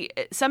then he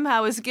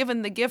somehow is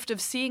given the gift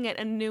of seeing it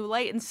in a new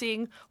light and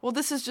seeing, well,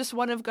 this is just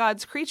one of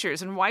God's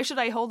creatures, and why should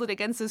I hold it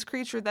against this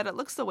creature that it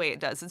looks the way it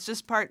does? It's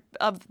just part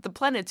of the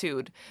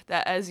plenitude,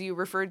 that, as you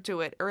referred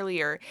to it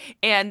earlier.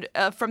 And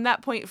from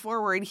that point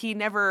forward, he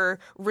never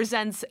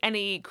resents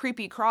any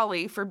creepy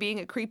crawly for being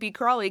a creepy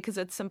crawly because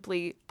it's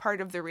simply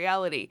part of the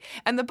reality.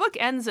 And the book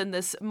ends in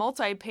this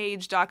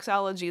multi-page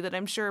doxology that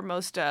I'm sure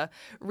most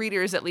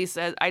readers, at least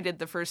I did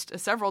the first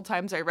several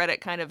times I read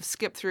it, kind of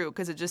skip through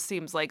because it just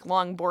seems like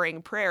long,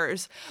 boring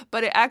prayers.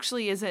 But it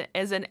actually is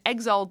an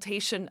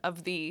exaltation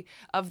of the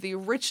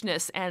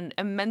richness and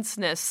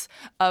immenseness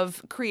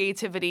of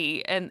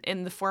creativity and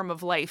in the form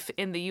of life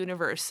in the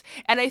universe.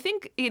 And I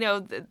think,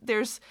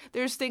 there's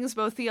things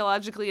both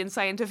theologically and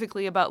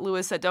scientifically about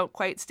Lewis that don't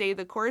quite stay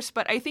the course,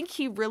 but I think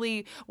he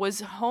really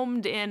was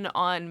homed in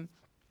on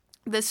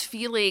this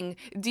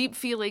deep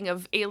feeling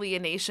of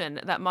alienation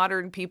that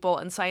modern people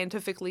and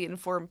scientifically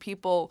informed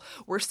people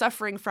were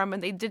suffering from,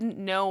 and they didn't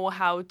know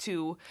how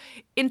to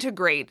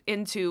integrate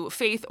into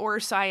faith or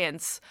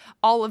science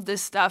all of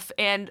this stuff.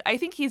 And I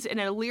think he's in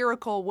a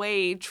lyrical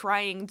way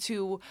trying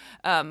to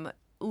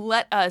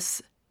let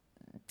us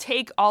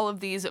take all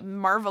of these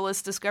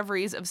marvelous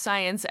discoveries of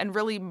science and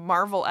really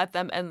marvel at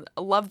them and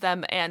love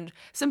them and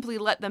simply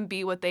let them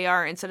be what they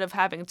are instead of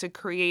having to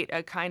create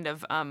a kind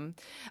of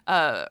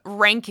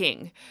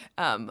ranking.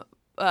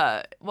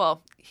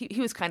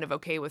 He was kind of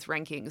okay with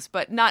rankings,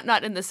 but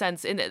not in the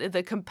sense, in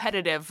the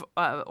competitive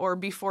or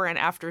before and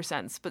after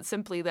sense, but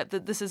simply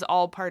that this is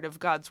all part of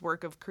God's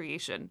work of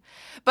creation.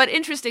 But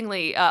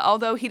interestingly,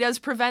 although he does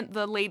prevent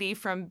the lady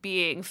from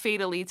being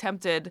fatally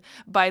tempted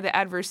by the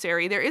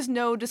adversary, there is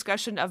no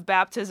discussion of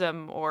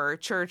baptism or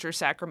church or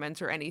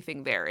sacrament or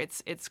anything there.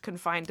 It's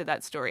confined to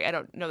that story. I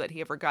don't know that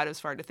he ever got as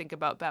far to think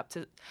about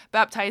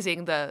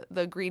baptizing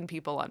the green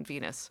people on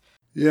Venus.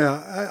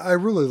 Yeah, I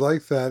really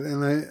like that,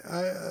 and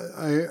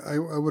I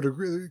would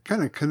agree. It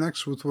kind of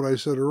connects with what I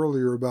said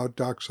earlier about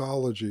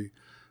doxology,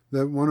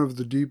 that one of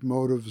the deep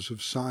motives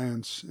of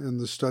science and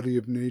the study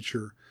of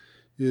nature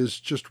is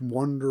just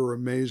wonder,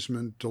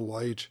 amazement,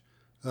 delight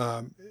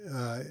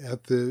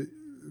at the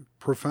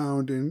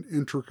profound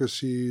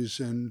intricacies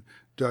and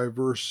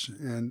diverse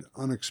and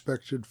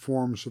unexpected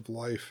forms of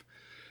life.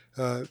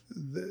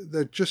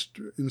 That just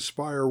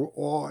inspire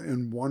awe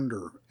and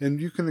wonder. And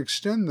you can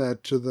extend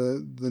that to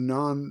the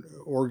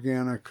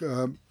non-organic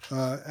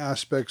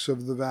aspects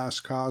of the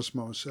vast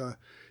cosmos.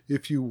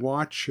 If you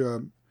watch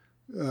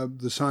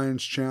the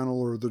Science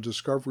Channel or the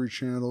Discovery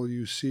Channel,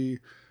 you see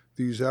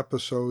these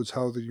episodes,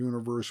 how the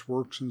universe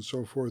works and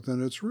so forth,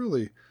 and it's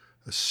really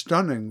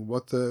stunning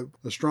what the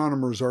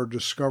astronomers are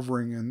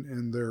discovering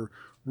in their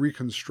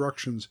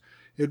reconstructions.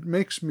 It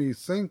makes me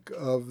think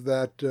of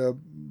that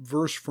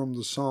verse from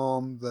the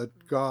Psalm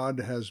that God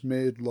has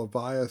made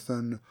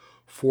Leviathan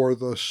for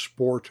the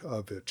sport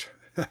of it.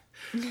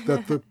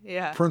 That the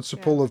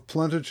principle of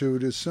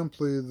plenitude is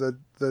simply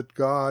that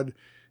God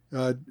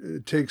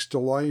takes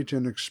delight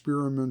in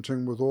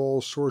experimenting with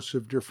all sorts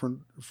of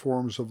different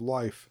forms of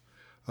life.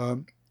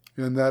 And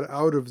that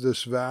out of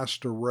this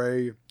vast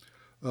array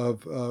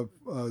of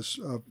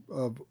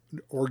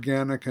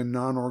organic and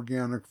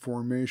non-organic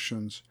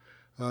formations,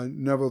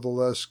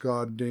 nevertheless,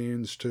 God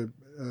deigns to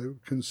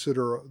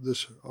consider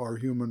this our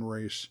human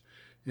race,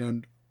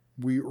 and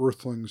we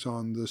earthlings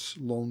on this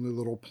lonely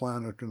little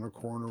planet in a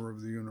corner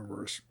of the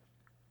universe.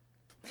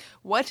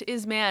 What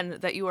is man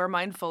that you are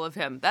mindful of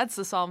him? That's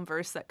the Psalm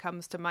verse that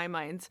comes to my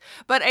mind.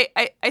 But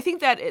I think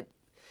that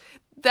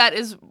that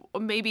is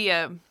maybe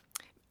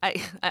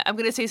I'm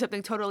going to say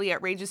something totally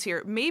outrageous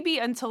here. Maybe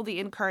until the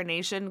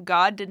incarnation,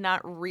 God did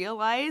not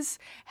realize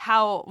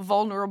how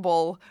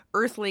vulnerable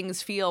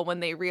earthlings feel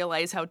when they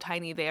realize how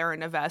tiny they are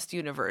in a vast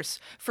universe.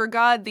 For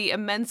God, the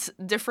immense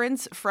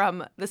difference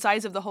from the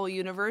size of the whole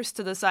universe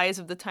to the size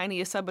of the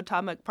tiniest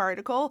subatomic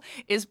particle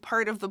is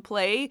part of the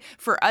play.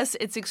 For us,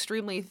 it's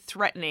extremely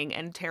threatening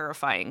and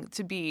terrifying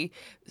to be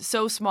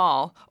so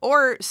small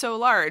or so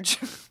large.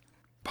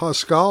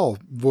 Pascal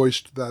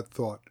voiced that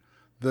thought,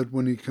 that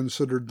when he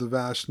considered the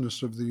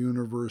vastness of the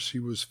universe, he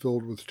was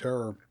filled with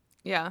terror.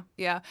 Yeah.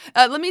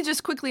 Let me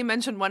just quickly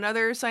mention one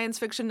other science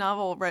fiction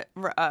novel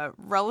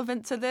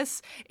relevant to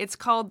this. It's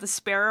called The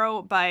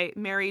Sparrow by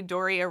Mary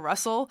Doria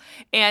Russell.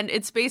 And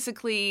it's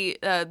basically,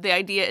 the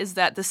idea is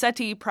that the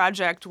SETI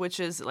project, which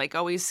is like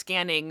always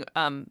scanning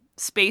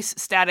space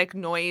static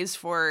noise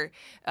for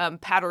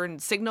pattern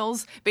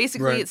signals.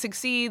 Basically, It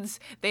succeeds.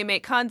 They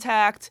make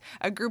contact.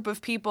 A group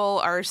of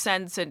people are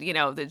sent, and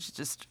that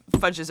just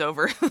fudges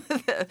over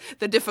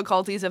the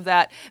difficulties of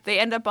that. They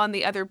end up on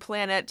the other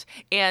planet,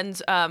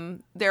 and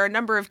there are a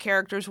number of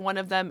characters. One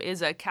of them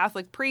is a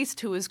Catholic priest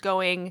who is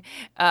going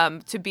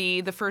to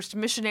be the first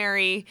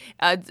missionary,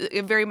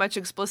 very much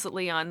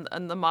explicitly on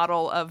the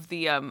model of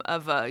the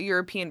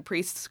European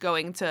priests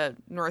going to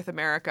North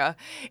America.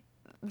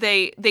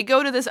 They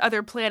go to this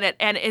other planet,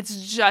 and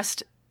it's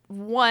just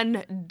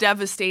one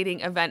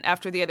devastating event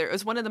after the other. It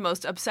was one of the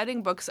most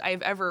upsetting books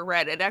I've ever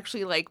read. It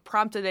actually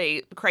prompted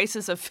a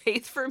crisis of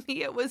faith for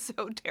me. It was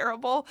so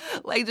terrible.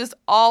 Just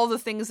all the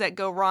things that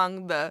go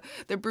wrong, the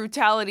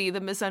brutality, the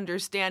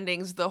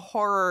misunderstandings, the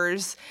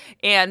horrors.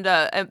 And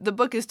the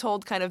book is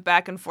told kind of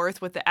back and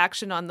forth with the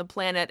action on the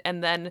planet.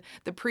 And then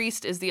the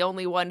priest is the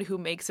only one who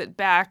makes it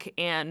back.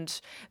 And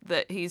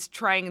he's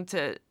trying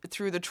to,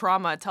 through the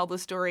trauma, tell the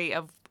story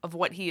of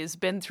what he has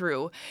been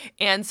through.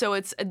 And so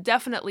it's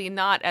definitely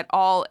not at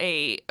all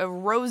a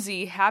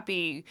rosy,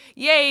 happy,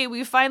 yay,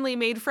 we finally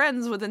made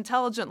friends with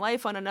intelligent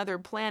life on another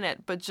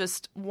planet, but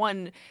just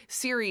one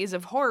series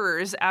of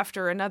horrors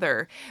after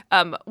another,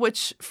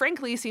 which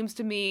frankly seems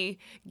to me,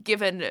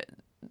 given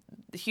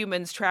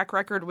humans' track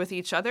record with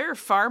each other,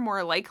 far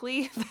more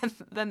likely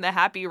than the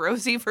happy,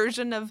 rosy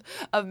version of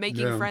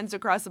making friends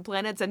across the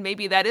planets. And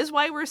maybe that is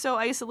why we're so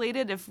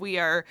isolated. If we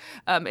are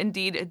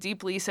indeed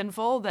deeply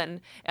sinful,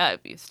 then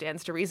it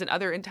stands to reason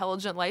other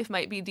intelligent life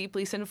might be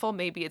deeply sinful.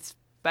 Maybe it's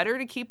better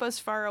to keep us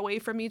far away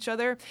from each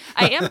other.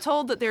 I am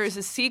told that there is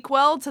a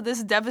sequel to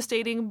this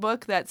devastating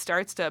book that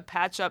starts to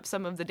patch up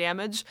some of the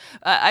damage.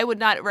 I would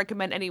not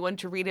recommend anyone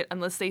to read it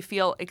unless they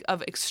feel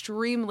of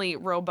extremely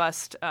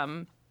robust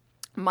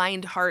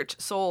mind, heart,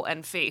 soul,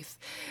 and faith.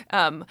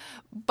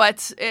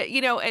 But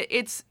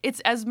it's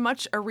as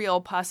much a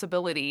real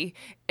possibility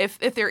if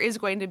there is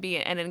going to be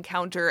an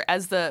encounter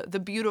as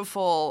the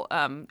beautiful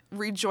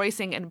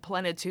rejoicing and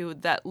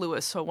plenitude that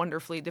Lewis so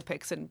wonderfully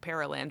depicts in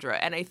Perelandra.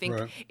 And I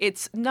think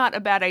it's not a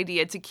bad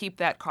idea to keep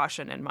that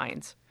caution in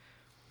mind.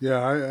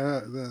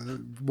 Yeah,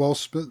 well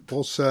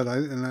said.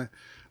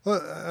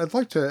 I'd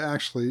like to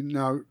actually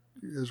now,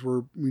 as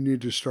we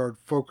need to start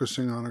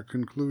focusing on a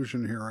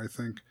conclusion here, I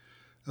think,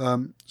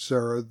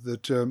 Sarah,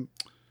 that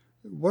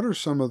what are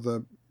some of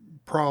the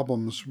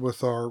problems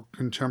with our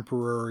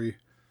contemporary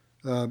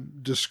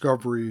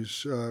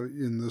discoveries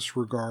in this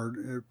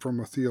regard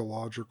from a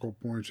theological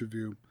point of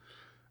view?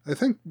 I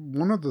think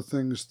one of the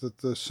things that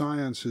the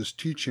science is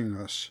teaching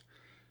us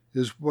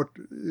is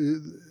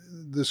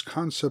this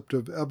concept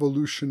of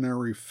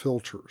evolutionary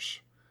filters,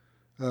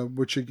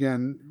 which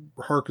again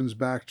harkens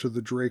back to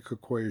the Drake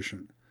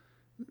equation.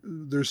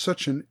 There's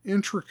such an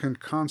intricate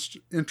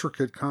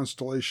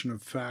constellation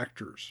of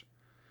factors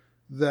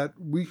that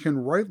we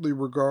can rightly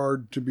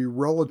regard to be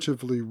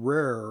relatively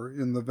rare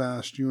in the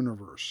vast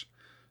universe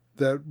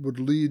that would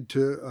lead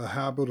to a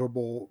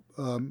habitable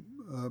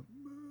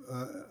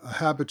a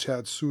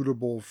habitat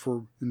suitable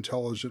for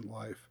intelligent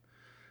life,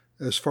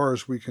 as far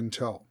as we can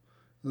tell.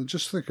 Now,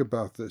 just think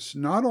about this.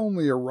 Not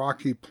only a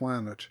rocky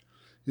planet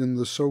in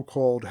the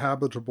so-called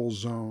habitable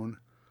zone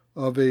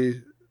of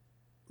a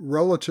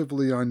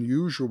relatively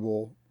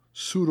unusual,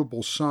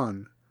 suitable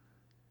sun,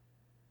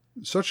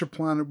 such a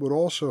planet would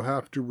also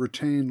have to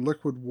retain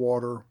liquid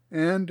water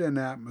and an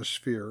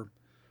atmosphere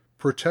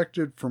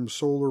protected from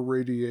solar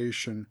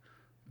radiation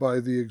by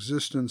the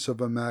existence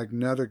of a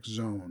magnetic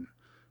zone,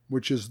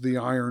 which is the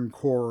iron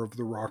core of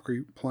the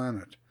rocky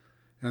planet.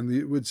 And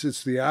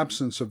it's the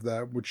absence of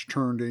that which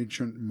turned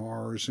ancient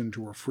Mars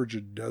into a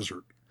frigid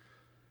desert.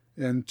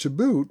 And to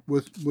boot,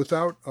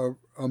 without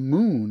a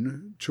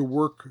moon to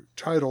work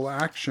tidal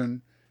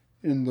action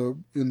in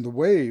the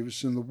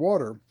waves, in the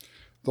water,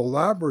 the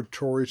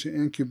laboratory to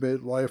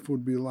incubate life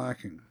would be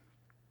lacking.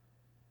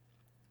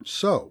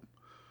 So,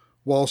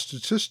 while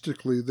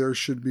statistically there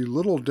should be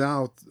little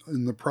doubt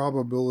in the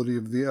probability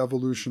of the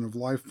evolution of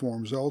life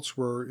forms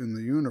elsewhere in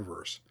the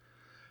universe,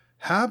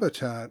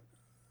 habitat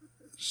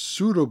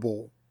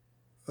suitable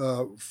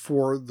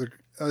for the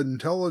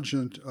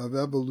intelligent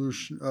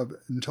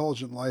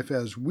life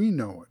as we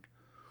know it,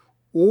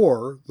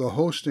 or the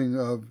hosting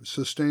of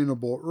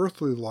sustainable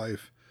earthly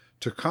life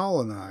to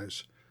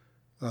colonize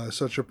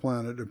such a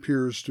planet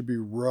appears to be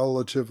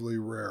relatively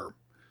rare.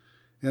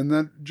 And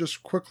then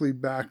just quickly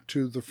back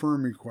to the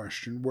Fermi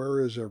question, where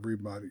is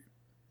everybody?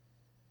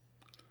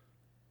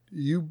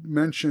 You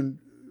mentioned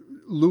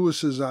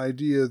Lewis's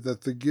idea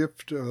that the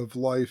gift of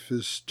life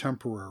is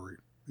temporal,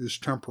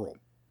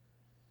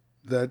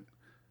 that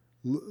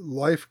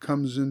life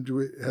comes into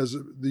it,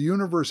 the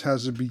universe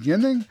has a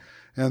beginning,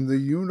 and the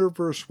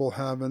universe will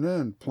have an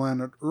end.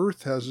 Planet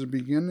Earth has a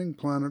beginning,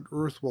 planet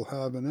Earth will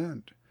have an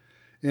end.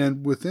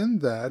 And within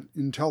that,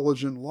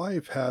 intelligent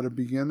life had a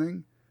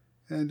beginning,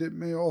 and it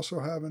may also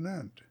have an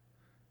end.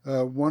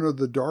 One of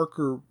the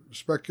darker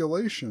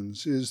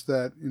speculations is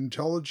that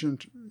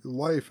intelligent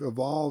life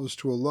evolves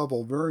to a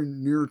level very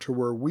near to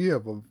where we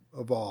have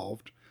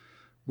evolved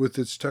with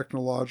its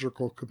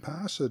technological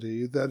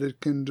capacity, that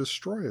it can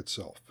destroy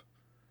itself,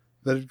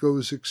 that it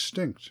goes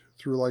extinct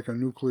through like a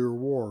nuclear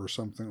war or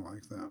something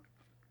like that.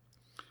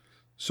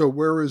 So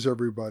where is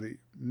everybody?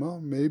 Well,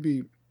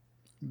 maybe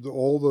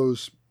all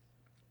those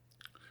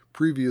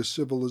previous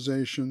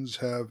civilizations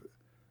have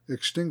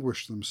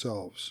extinguished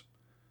themselves.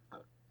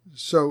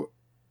 So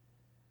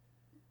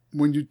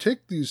when you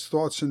take these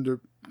thoughts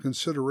into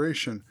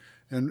consideration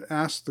and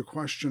ask the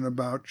question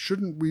about,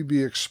 shouldn't we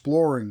be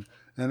exploring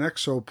an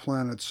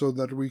exoplanet so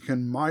that we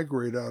can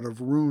migrate out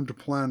of ruined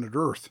planet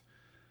Earth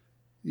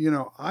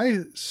I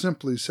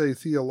simply say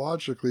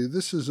theologically,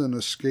 this is an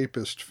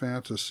escapist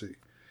fantasy,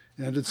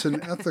 and it's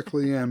an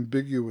ethically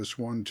ambiguous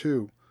one,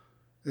 too.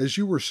 As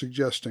you were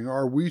suggesting,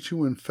 are we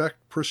to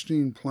infect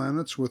pristine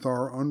planets with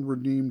our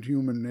unredeemed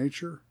human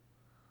nature?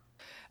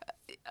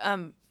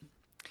 I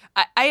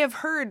have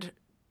heard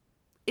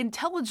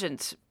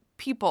intelligent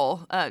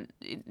people,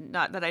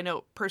 not that I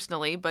know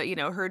personally, but,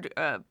 heard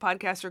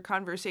podcasts or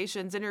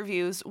conversations,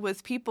 interviews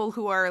with people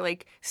who are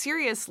like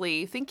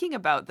seriously thinking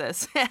about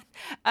this.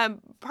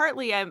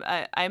 Partly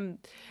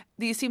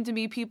these seem to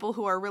be people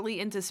who are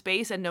really into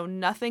space and know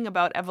nothing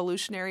about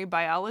evolutionary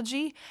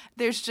biology.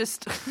 There's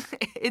just,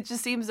 it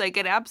just seems like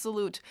an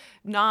absolute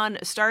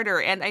non-starter.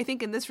 And I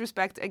think in this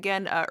respect,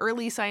 again,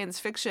 early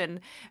science fiction,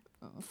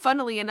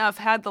 funnily enough,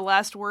 had the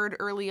last word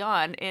early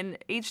on in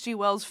H.G.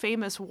 Wells'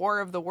 famous War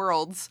of the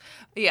Worlds.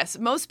 Yes,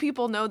 most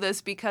people know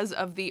this because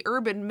of the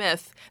urban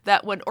myth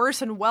that when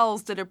Orson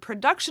Welles did a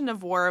production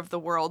of War of the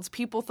Worlds,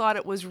 people thought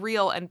it was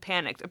real and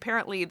panicked.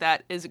 Apparently,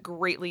 that is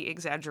greatly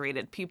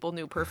exaggerated. People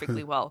knew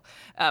perfectly well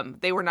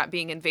they were not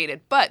being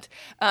invaded. But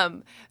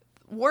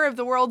War of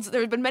the Worlds, there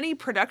have been many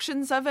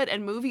productions of it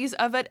and movies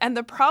of it, and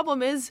the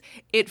problem is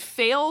it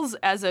fails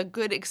as a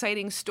good,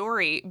 exciting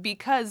story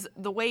because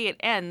the way it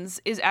ends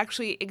is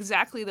actually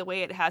exactly the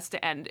way it has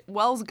to end.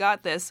 Wells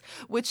got this,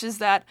 which is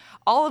that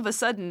all of a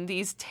sudden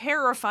these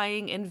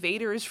terrifying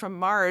invaders from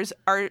Mars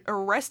are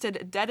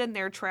arrested dead in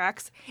their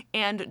tracks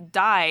and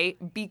die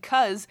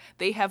because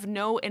they have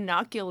no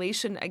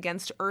inoculation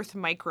against Earth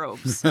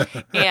microbes.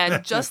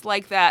 And just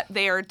like that,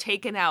 they are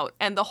taken out,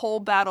 and the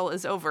whole battle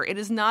is over. It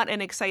is not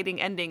an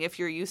exciting ending if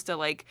you're used to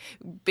like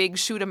big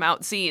shoot 'em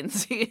out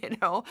scenes,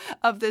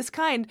 of this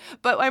kind.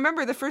 But I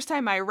remember the first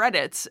time I read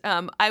it,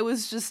 I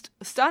was just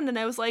stunned, and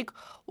I was like,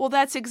 well,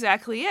 that's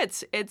exactly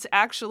it. It's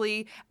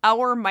actually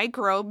our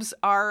microbes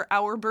are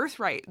our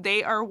birthright.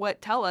 They are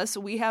what tell us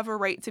we have a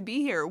right to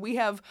be here. We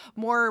have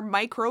more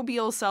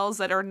microbial cells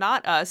that are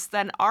not us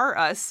than are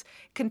us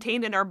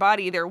contained in our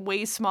body. They're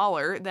way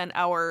smaller than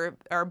our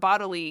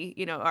bodily,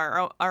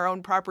 our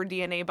own proper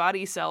DNA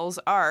body cells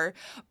are.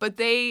 But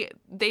they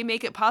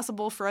make it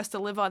possible for us to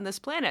live on this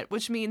planet,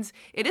 which means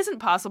it isn't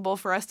possible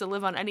for us to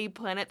live on any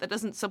planet that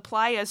doesn't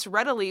supply us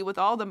readily with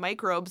all the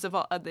microbes of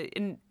the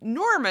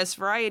enormous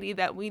variety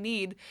that we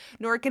need,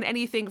 nor can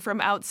anything from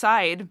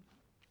outside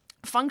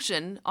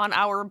function on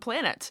our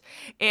planet.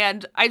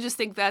 And I just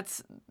think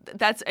that's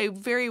a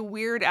very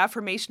weird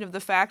affirmation of the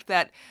fact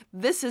that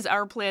this is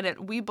our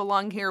planet. We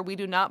belong here. We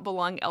do not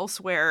belong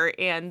elsewhere.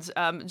 And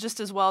just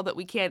as well that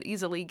we can't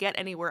easily get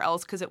anywhere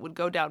else because it would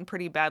go down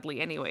pretty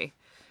badly anyway.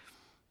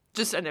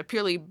 Just in a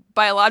purely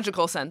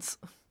biological sense.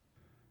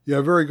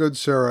 Yeah, very good,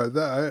 Sarah.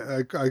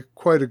 I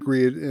quite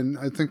agree. And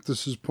I think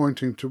this is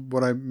pointing to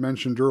what I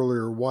mentioned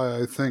earlier,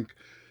 why I think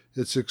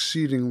it's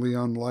exceedingly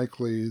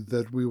unlikely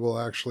that we will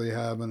actually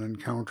have an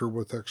encounter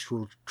with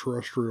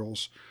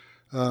extraterrestrials.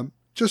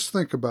 Just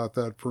think about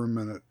that for a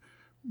minute.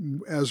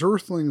 As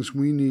Earthlings,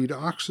 we need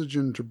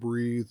oxygen to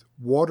breathe,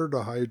 water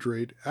to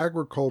hydrate,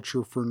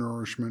 agriculture for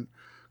nourishment,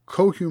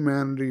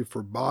 co-humanity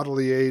for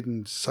bodily aid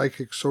and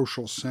psychic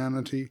social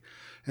sanity,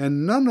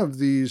 and none of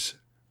these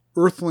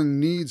Earthling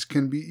needs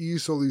can be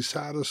easily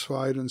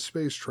satisfied in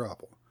space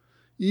travel.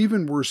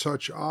 Even were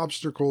such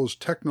obstacles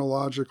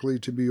technologically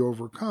to be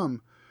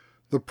overcome,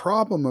 the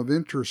problem of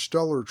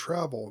interstellar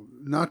travel,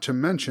 not to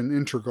mention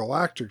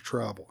intergalactic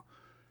travel,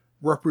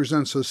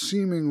 represents a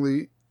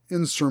seemingly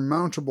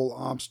insurmountable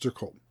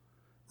obstacle.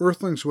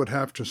 Earthlings would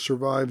have to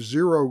survive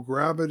zero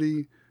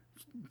gravity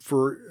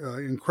for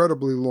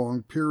incredibly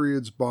long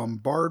periods,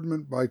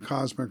 bombardment by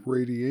cosmic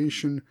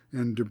radiation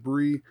and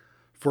debris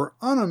for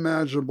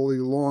unimaginably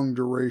long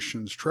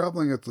durations.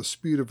 Traveling at the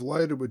speed of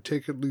light, it would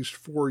take at least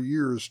 4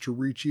 years to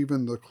reach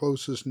even the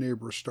closest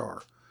neighbor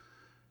star.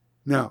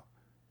 Now,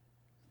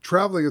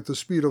 traveling at the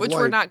speed of light... Which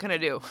we're not going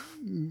to do.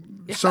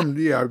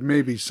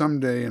 Maybe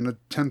someday in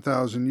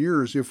 10,000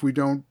 years if we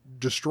don't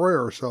destroy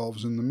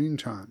ourselves in the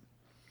meantime.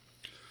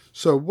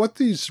 So what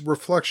these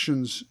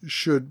reflections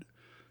should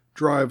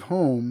drive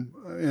home,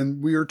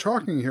 and we are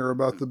talking here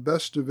about the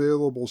best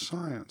available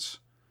science,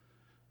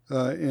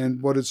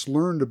 and what it's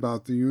learned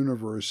about the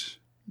universe,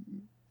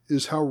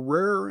 is how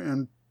rare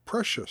and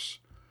precious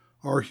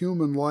our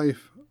human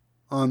life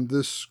on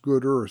this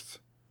good earth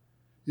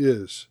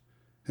is,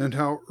 and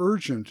how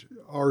urgent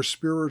our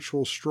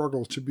spiritual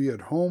struggle to be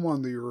at home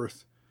on the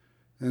earth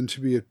and to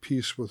be at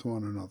peace with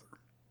one another.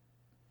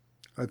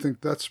 I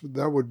think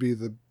that would be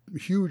the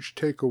huge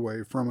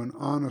takeaway from an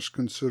honest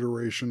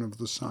consideration of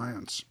the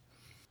science.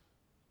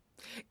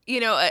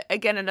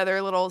 Again,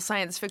 another little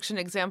science fiction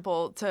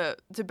example to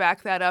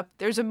back that up.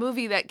 There's a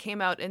movie that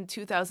came out in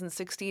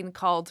 2016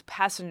 called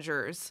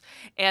Passengers,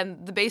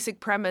 and the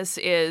basic premise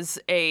is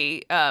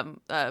a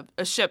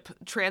ship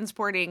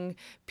transporting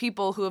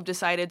people who have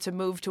decided to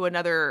move to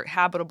another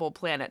habitable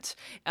planet.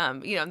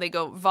 And they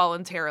go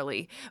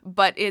voluntarily,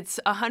 but it's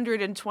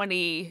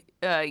 120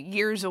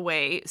 years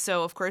away.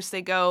 So of course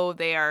they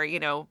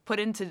are, put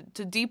into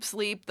deep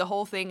sleep. The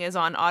whole thing is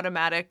on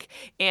automatic,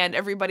 and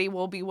everybody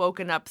will be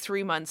woken up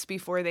 3 months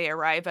before they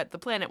arrive at the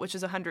planet, which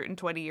is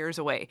 120 years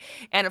away.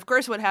 And of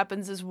course, what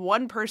happens is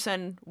one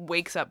person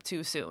wakes up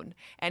too soon,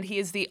 and he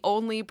is the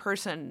only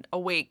person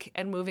awake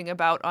and moving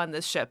about on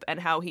this ship,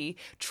 and how he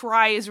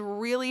tries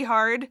really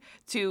hard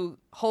to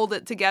hold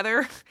it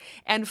together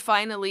and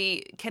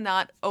finally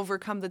cannot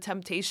overcome the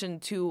temptation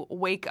to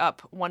wake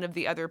up one of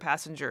the other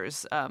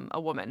passengers,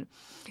 a woman.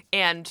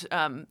 And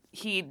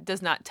he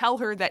does not tell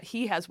her that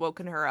he has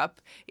woken her up.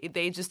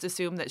 They just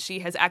assume that she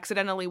has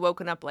accidentally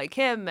woken up like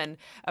him. And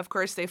of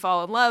course, they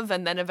fall in love.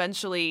 And then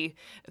eventually,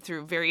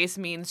 through various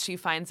means, she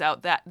finds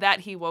out that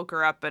he woke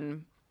her up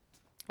and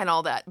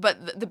all that.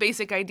 But the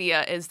basic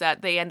idea is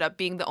that they end up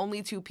being the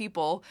only two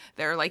people.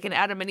 They're like an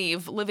Adam and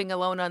Eve living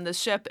alone on this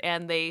ship,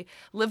 and they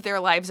live their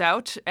lives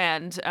out,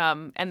 and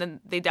then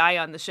they die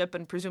on the ship,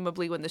 and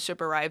presumably when the ship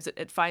arrives,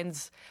 it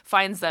finds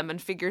them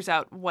and figures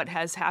out what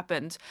has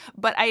happened.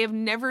 But I have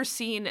never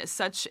seen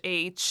such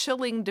a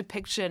chilling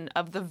depiction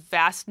of the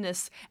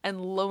vastness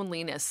and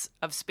loneliness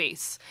of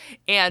space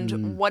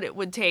and what it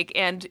would take.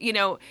 And,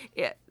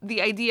 the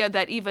idea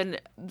that even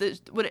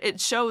what it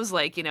shows,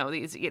 like,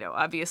 these,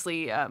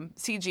 obviously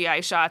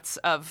CGI shots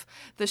of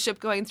the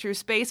ship going through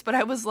space. But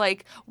I was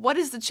like, what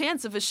is the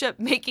chance of a ship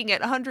making it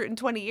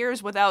 120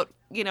 years without,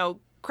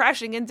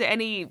 crashing into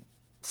any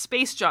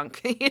space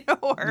junk,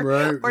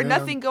 or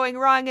nothing going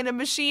wrong in a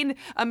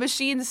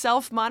machine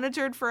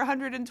self-monitored for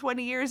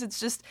 120 years?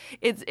 It's just,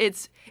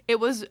 it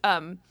was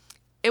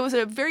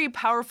a very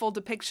powerful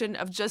depiction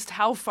of just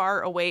how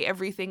far away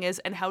everything is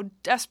and how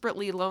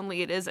desperately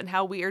lonely it is and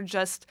how we are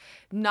just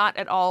not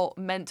at all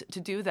meant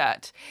to do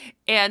that.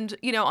 And,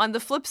 on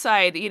the flip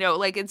side,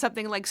 like in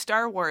something like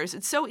Star Wars,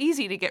 it's so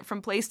easy to get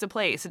from place to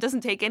place. It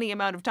doesn't take any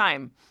amount of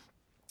time.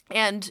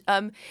 And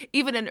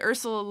even in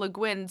Ursula Le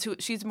Guin,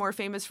 she's more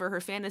famous for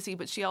her fantasy,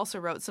 but she also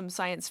wrote some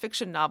science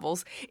fiction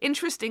novels.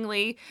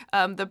 Interestingly,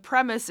 the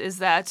premise is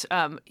that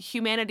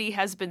humanity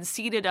has been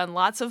seeded on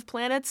lots of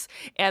planets,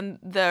 and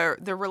the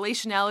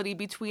relationality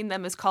between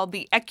them is called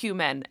the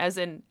ecumen, as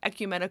in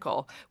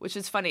ecumenical, which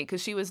is funny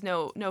because she was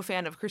no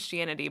fan of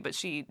Christianity, but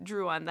she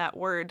drew on that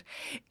word.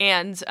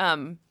 And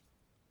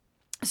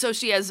so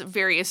she has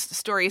various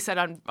stories set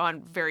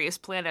on various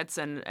planets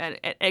and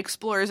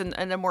explores in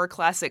a more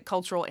classic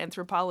cultural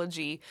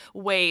anthropology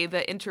way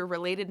the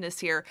interrelatedness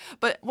here.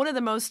 But one of the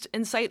most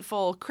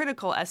insightful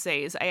critical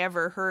essays I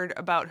ever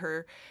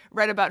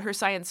read about her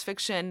science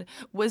fiction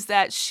was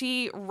that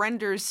she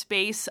renders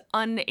space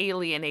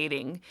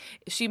unalienating.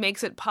 She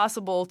makes it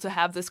possible to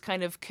have this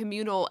kind of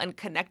communal and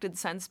connected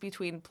sense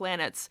between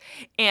planets.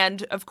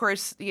 And of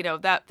course,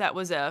 that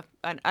was an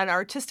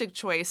artistic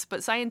choice,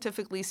 but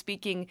scientifically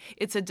speaking,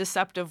 it's a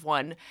deceptive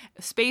one.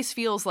 Space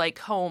feels like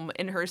home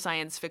in her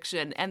science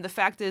fiction, and the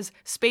fact is,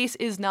 space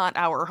is not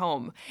our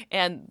home.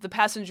 And The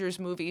Passengers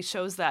movie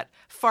shows that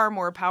far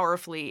more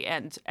powerfully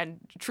and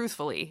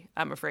truthfully,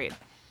 I'm afraid.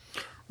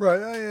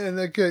 Right, and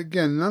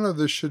again, none of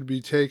this should be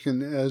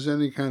taken as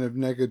any kind of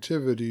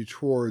negativity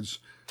towards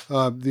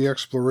the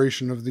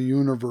exploration of the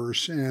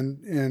universe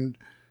and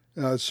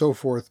so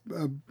forth,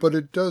 but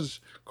it does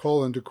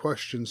call into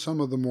question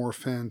some of the more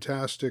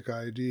fantastic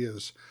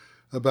ideas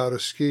about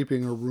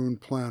escaping a ruined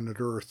planet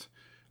Earth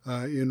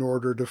in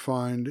order to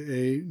find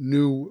a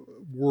new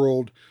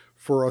world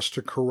for us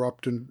to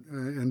corrupt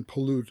and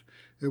pollute.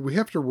 We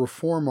have to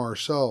reform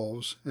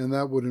ourselves, and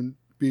that would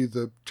be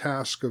the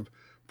task of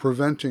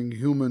preventing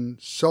human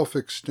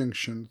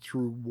self-extinction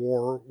through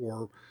war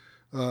or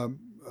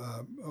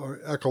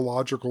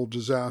ecological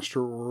disaster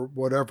or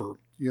whatever,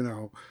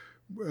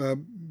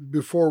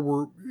 before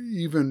we're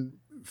even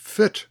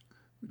fit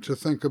to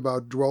think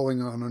about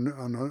dwelling on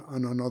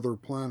another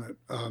planet.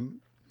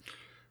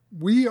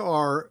 We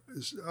are,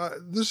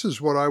 this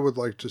is what I would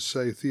like to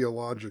say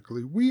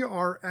theologically, we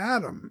are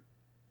Adam.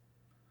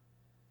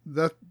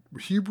 That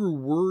Hebrew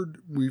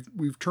word,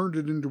 we've turned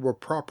it into a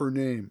proper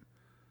name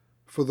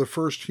for the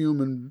first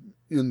human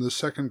in the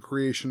second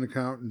creation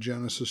account in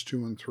Genesis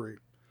 2 and 3.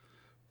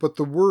 But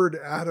the word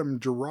Adam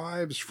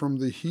derives from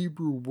the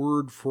Hebrew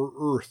word for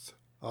earth,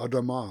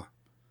 Adamah.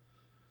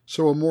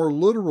 So a more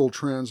literal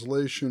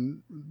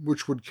translation,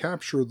 which would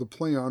capture the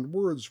play on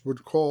words,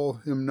 would call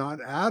him not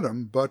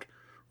Adam, but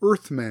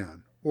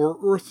Earthman or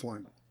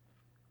Earthling.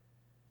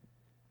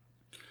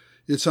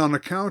 It's on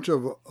account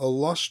of a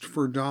lust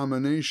for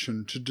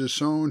domination to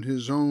disown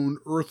his own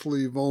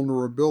earthly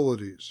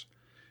vulnerabilities.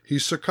 He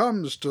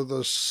succumbs to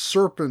the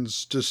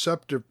serpent's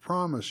deceptive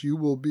promise, you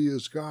will be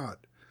as God.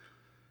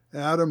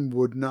 Adam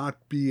would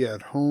not be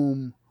at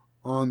home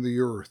on the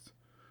earth,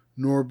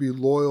 nor be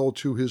loyal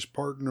to his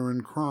partner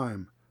in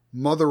crime,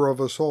 mother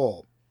of us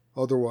all,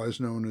 otherwise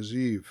known as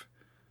Eve,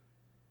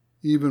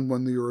 even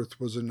when the earth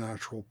was a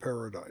natural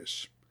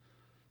paradise.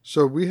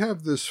 So we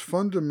have this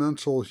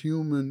fundamental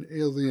human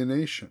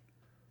alienation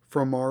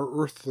from our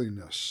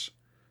earthliness,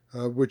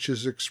 which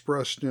is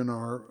expressed in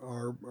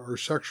our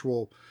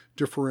sexual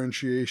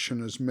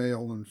differentiation as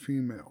male and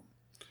female.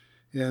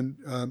 And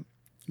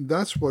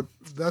that's what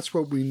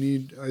we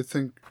need, I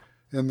think,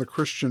 and the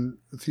Christian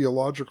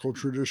theological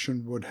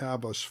tradition would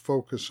have us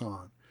focus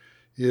on,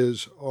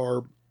 is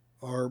our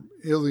our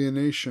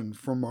alienation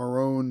from our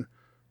own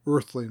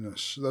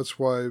earthliness. That's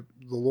why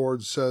the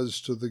Lord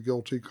says to the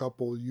guilty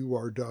couple, "You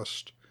are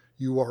dust,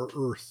 you are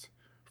earth.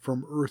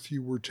 From earth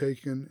you were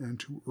taken, and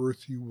to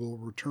earth you will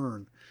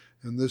return."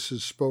 And this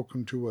is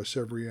spoken to us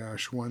every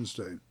Ash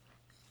Wednesday.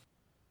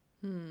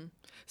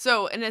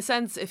 So, in a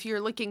sense, if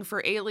you're looking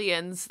for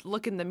aliens,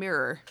 look in the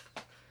mirror.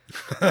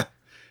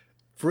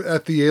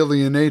 At the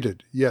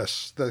alienated.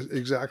 Yes, that's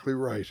exactly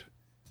right.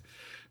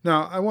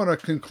 Now, I want to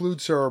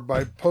conclude, Sarah,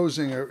 by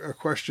posing a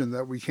question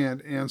that we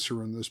can't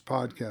answer in this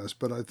podcast,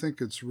 but I think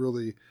it's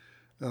really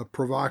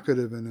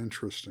provocative and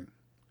interesting.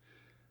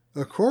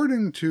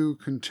 According to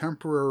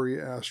contemporary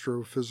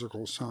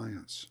astrophysical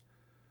science,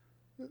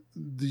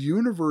 the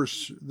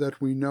universe that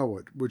we know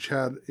it, which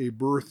had a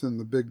birth in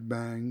the Big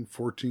Bang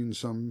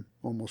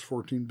almost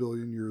 14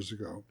 billion years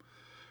ago,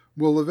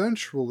 will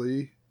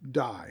eventually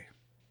die.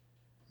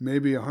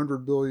 Maybe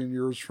 100 billion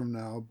years from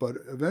now, but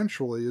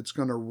eventually it's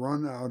going to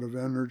run out of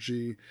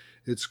energy.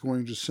 It's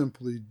going to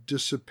simply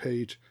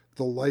dissipate.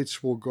 The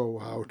lights will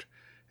go out,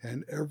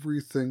 and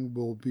everything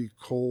will be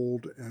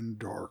cold and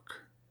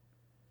dark.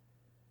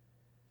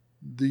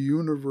 The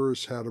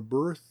universe had a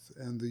birth,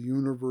 and the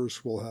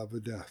universe will have a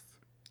death.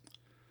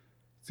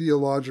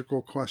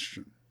 Theological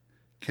question: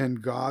 can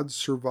God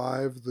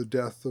survive the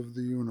death of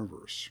the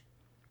universe?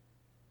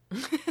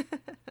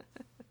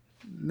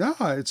 No,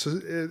 I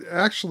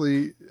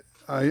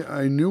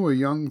knew a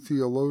young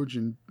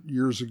theologian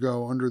years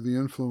ago under the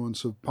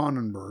influence of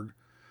Pannenberg.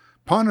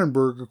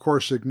 Pannenberg, of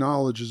course,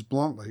 acknowledges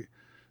bluntly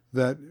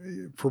that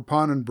for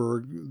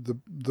Pannenberg,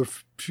 the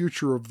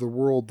future of the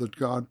world that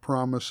God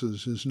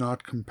promises is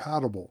not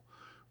compatible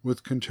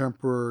with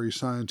contemporary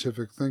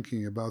scientific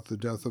thinking about the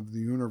death of the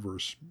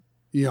universe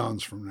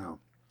eons from now.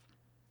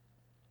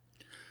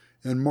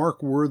 And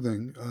Mark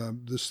Worthing,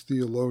 this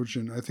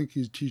theologian, I think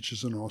he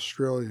teaches in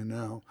Australia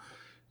now,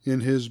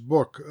 in his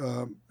book,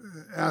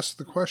 asked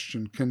the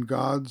question, can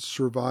God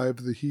survive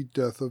the heat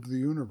death of the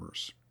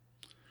universe?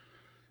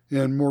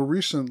 And more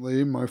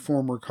recently, my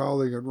former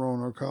colleague at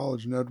Roanoke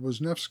College, Ned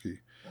Wisniewski,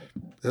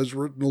 has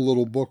written a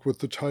little book with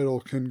the title,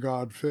 Can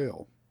God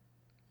Fail?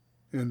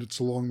 And it's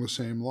along the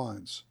same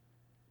lines.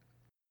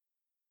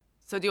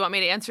 So do you want me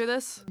to answer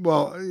this?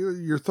 Well,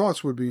 your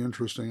thoughts would be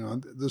interesting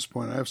on this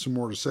point. I have some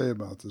more to say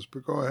about this,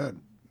 but go ahead.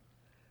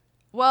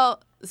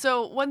 Well,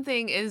 so one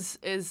thing is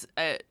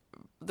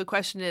the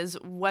question is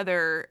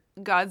whether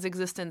God's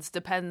existence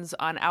depends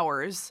on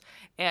ours,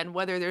 and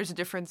whether there's a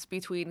difference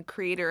between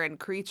creator and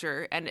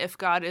creature, and if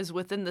God is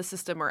within the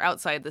system or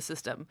outside the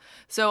system.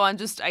 So on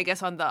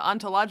the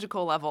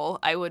ontological level,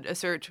 I would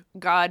assert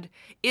God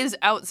is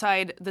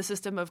outside the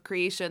system of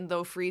creation,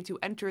 though free to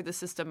enter the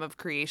system of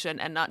creation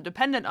and not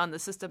dependent on the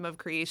system of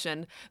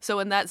creation. So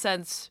in that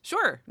sense,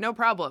 sure, no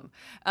problem.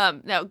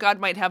 Now, God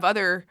might have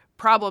other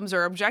problems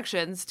or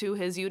objections to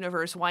his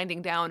universe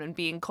winding down and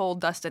being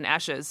cold, dust, and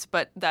ashes,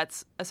 but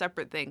that's a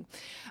separate thing.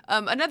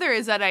 Another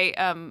is that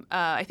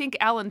I think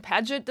Alan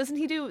Padgett, doesn't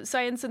he do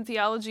science and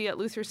theology at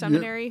Luther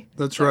Seminary? Yeah,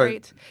 that's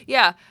right.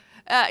 Yeah.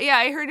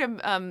 I heard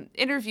him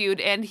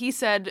interviewed, and he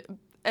said,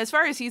 as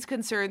far as he's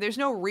concerned, there's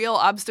no real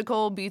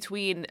obstacle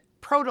between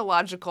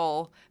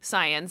protological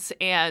science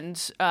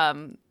and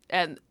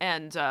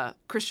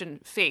Christian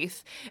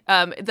faith.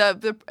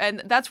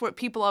 And that's what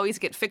people always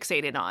get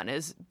fixated on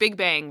is Big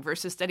Bang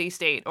versus steady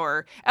state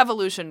or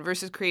evolution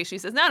versus creation. He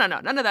says, no,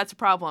 none of that's a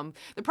problem.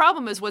 The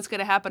problem is what's going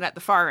to happen at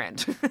the far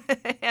end.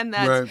 And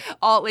that's right.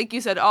 All, like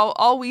you said,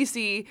 all we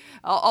see,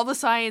 all the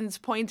signs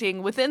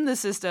pointing within the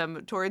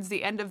system towards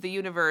the end of the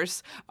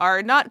universe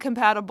are not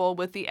compatible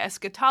with the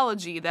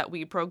eschatology that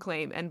we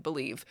proclaim and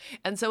believe.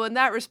 And so in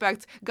that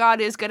respect, God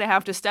is going to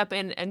have to step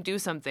in and do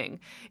something.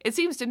 It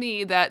seems to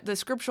me that the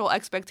scriptural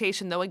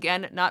expectation, though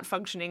again not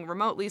functioning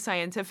remotely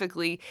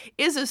scientifically,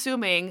 is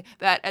assuming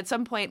that at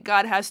some point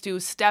God has to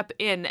step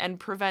in and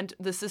prevent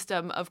the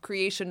system of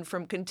creation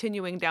from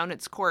continuing down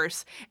its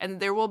course, and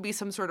there will be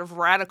some sort of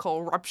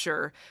radical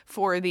rupture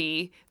for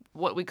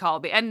what we call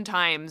the end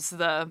times,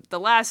 the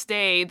last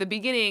day, the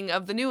beginning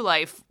of the new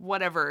life,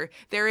 whatever.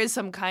 There is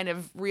some kind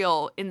of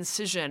real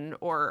incision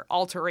or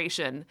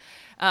alteration.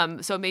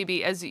 So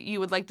maybe, as you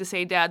would like to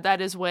say, Dad,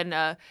 that is when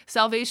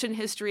salvation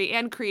history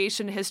and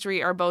creation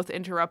history are both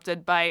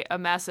interrupted by a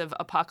massive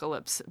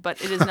apocalypse.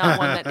 But it is not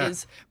one that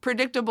is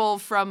predictable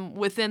from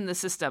within the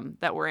system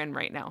that we're in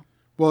right now.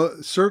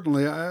 Well,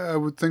 certainly, I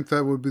would think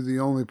that would be the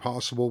only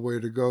possible way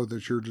to go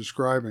that you're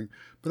describing.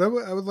 But I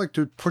would like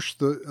to push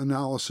the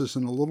analysis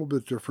in a little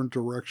bit different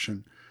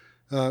direction,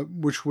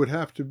 which would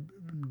have to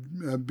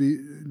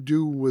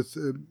do with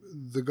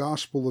the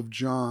Gospel of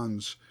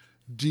John's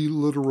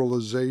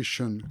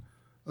deliteralization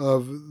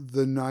of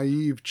the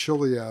naive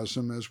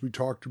chiliasm, as we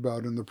talked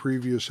about in the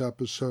previous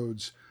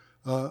episodes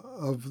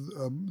of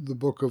the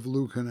book of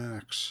Luke and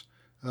Acts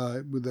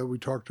that we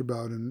talked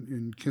about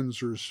in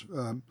Kinzer's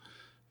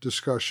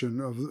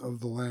discussion of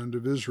the land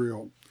of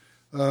Israel.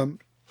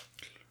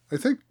 I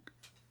think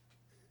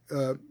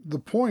the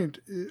point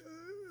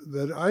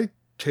that I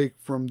take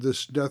from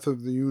this death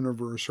of the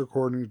universe,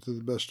 according to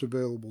the best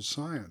available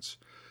science,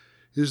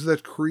 is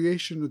that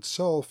creation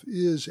itself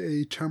is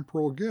a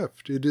temporal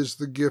gift. It is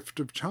the gift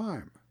of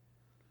time.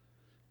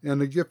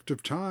 And a gift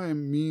of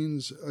time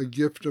means a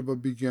gift of a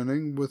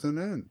beginning with an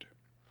end.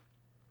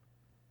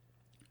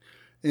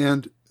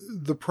 And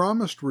the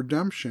promised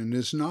redemption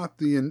is not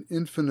the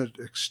infinite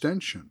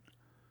extension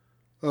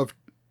of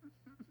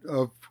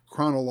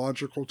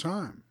chronological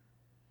time.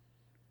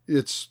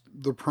 It's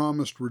the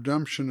promised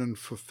redemption and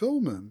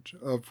fulfillment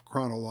of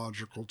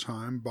chronological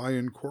time by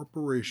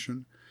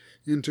incorporation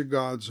into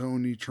God's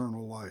own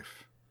eternal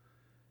life.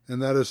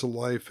 And that is a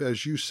life,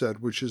 as you said,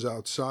 which is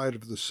outside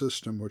of the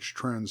system, which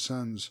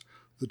transcends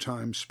the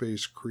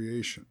time-space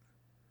creation.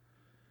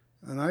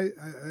 And I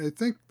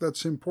think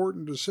that's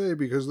important to say,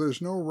 because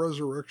there's no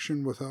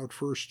resurrection without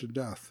first a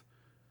death,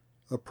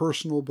 a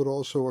personal but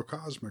also a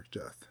cosmic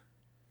death.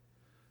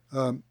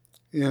 I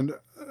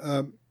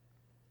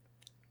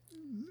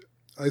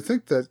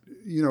think that,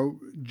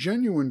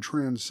 genuine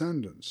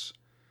transcendence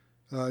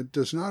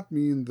does not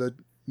mean that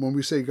when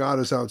we say God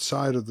is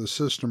outside of the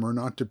system or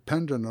not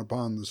dependent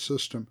upon the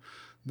system,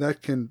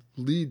 that can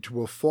lead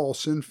to a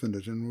false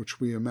infinite in which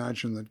we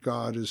imagine that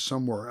God is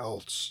somewhere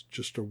else,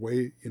 just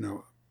away,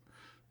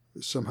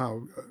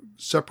 somehow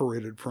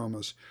separated from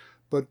us.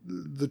 But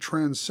the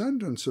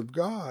transcendence of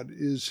God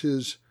is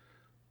his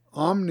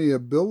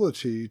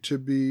omniability to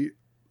be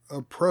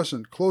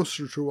present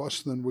closer to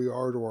us than we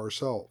are to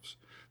ourselves.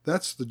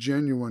 That's the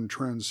genuine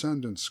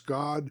transcendence.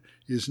 God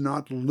is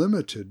not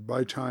limited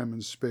by time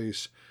and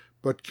space,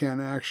 but can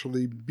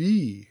actually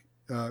be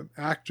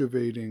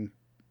activating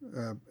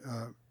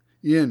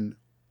in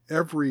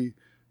every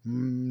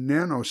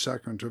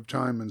nanosecond of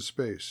time and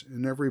space,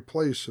 in every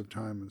place of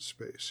time and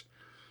space.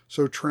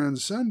 So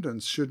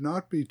transcendence should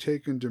not be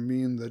taken to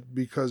mean that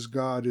because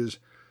God is,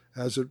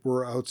 as it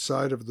were,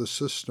 outside of the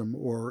system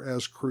or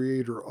as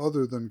creator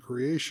other than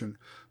creation,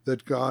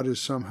 that God is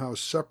somehow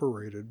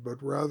separated,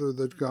 but rather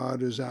that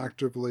God is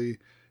actively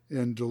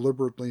and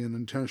deliberately and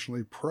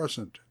intentionally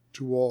present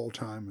to all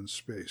time and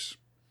space.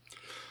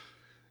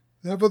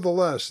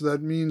 Nevertheless,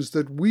 that means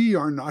that we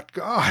are not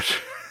God,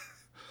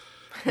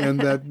 and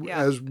that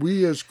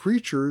as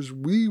creatures,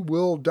 we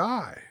will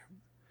die.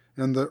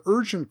 And the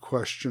urgent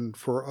question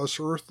for us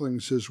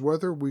earthlings is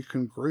whether we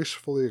can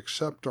gracefully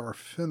accept our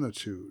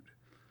finitude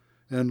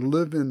and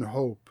live in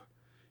hope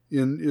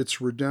in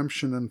its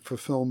redemption and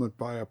fulfillment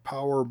by a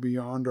power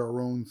beyond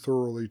our own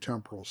thoroughly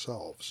temporal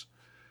selves.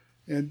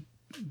 And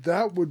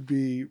that would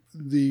be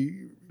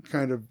the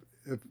kind of,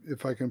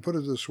 if I can put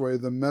it this way,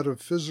 the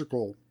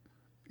metaphysical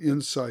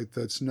insight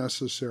that's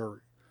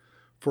necessary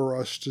for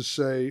us to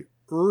say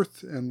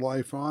Earth and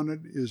life on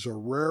it is a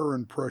rare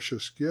and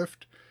precious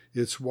gift.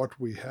 It's what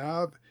we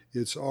have.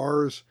 It's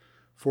ours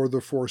for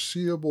the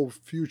foreseeable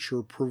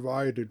future,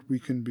 provided we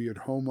can be at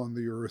home on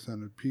the earth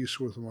and at peace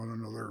with one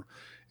another,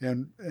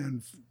 and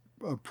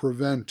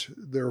prevent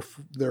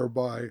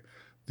thereby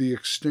the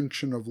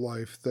extinction of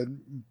life that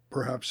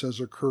perhaps has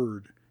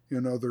occurred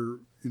in other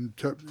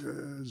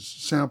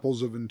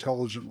samples of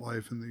intelligent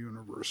life in the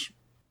universe.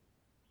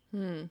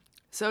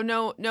 So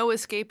no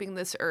escaping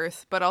this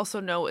earth, but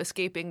also no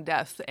escaping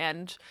death,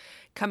 and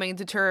coming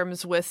to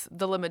terms with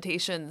the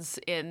limitations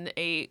in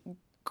a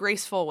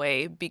graceful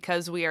way,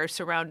 because we are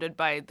surrounded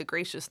by the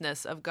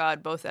graciousness of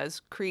God, both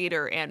as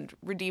creator and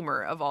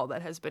redeemer of all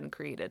that has been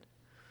created.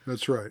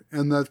 That's right.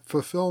 And that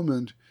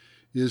fulfillment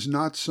is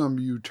not some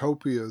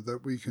utopia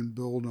that we can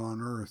build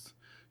on earth.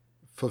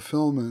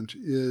 Fulfillment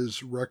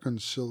is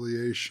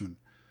reconciliation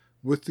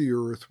with the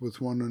earth,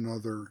 with one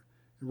another.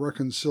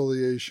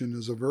 Reconciliation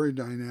is a very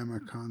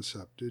dynamic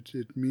concept.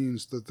 It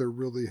means that there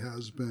really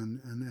has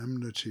been an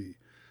enmity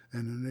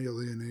and an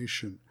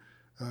alienation,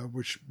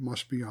 which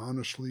must be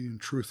honestly and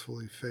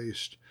truthfully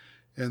faced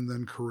and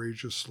then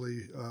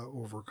courageously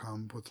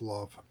overcome with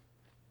love.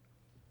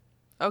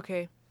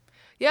 Okay.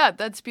 Yeah,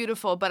 that's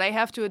beautiful. But I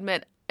have to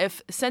admit,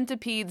 if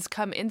centipedes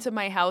come into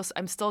my house,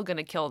 I'm still going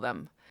to kill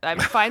them. I'm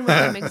fine with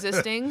them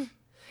existing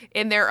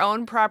in their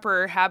own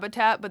proper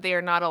habitat, but they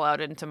are not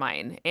allowed into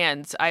mine.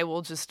 And I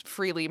will just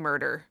freely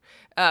murder.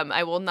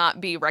 I will not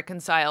be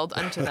reconciled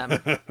unto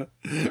them.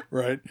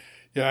 Right.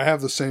 Yeah, I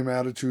have the same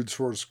attitude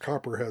towards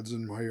copperheads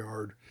in my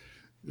yard.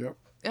 Yep.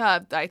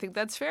 I think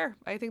that's fair.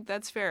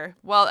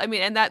 Well, I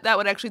mean, and that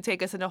would actually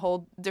take us in a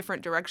whole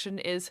different direction,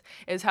 is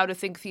how to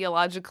think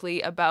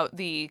theologically about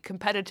the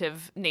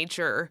competitive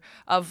nature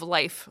of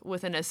life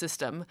within a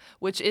system,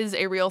 which is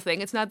a real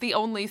thing. It's not the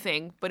only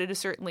thing, but it is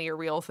certainly a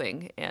real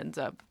thing. And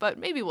but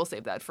maybe we'll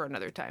save that for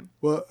another time.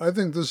 Well, I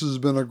think this has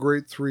been a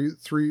great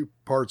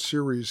three-part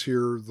series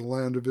here: the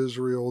land of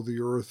Israel,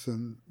 the earth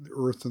in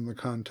the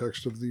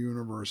context of the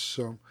universe.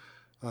 So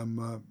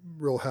I'm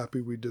real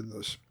happy we did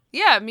this.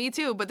 Yeah, me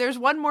too. But there's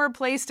one more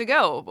place to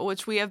go,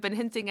 which we have been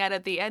hinting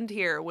at the end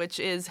here, which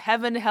is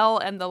heaven, hell,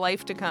 and the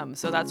life to come.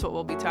 So that's what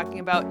we'll be talking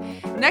about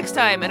next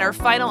time in our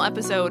final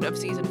episode of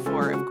Season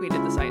 4 of Queen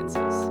of the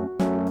Sciences.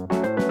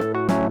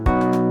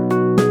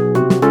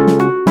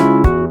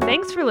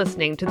 Thanks for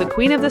listening to the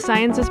Queen of the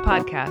Sciences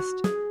podcast.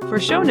 For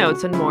show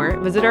notes and more,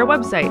 visit our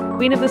website,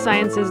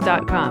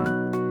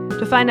 queenofthesciences.com.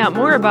 To find out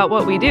more about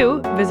what we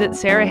do, visit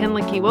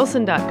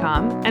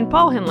sarahhinlickywilson.com and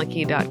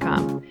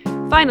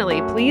paulhinlicky.com.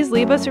 Finally, please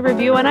leave us a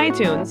review on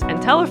iTunes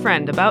and tell a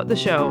friend about the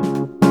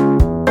show.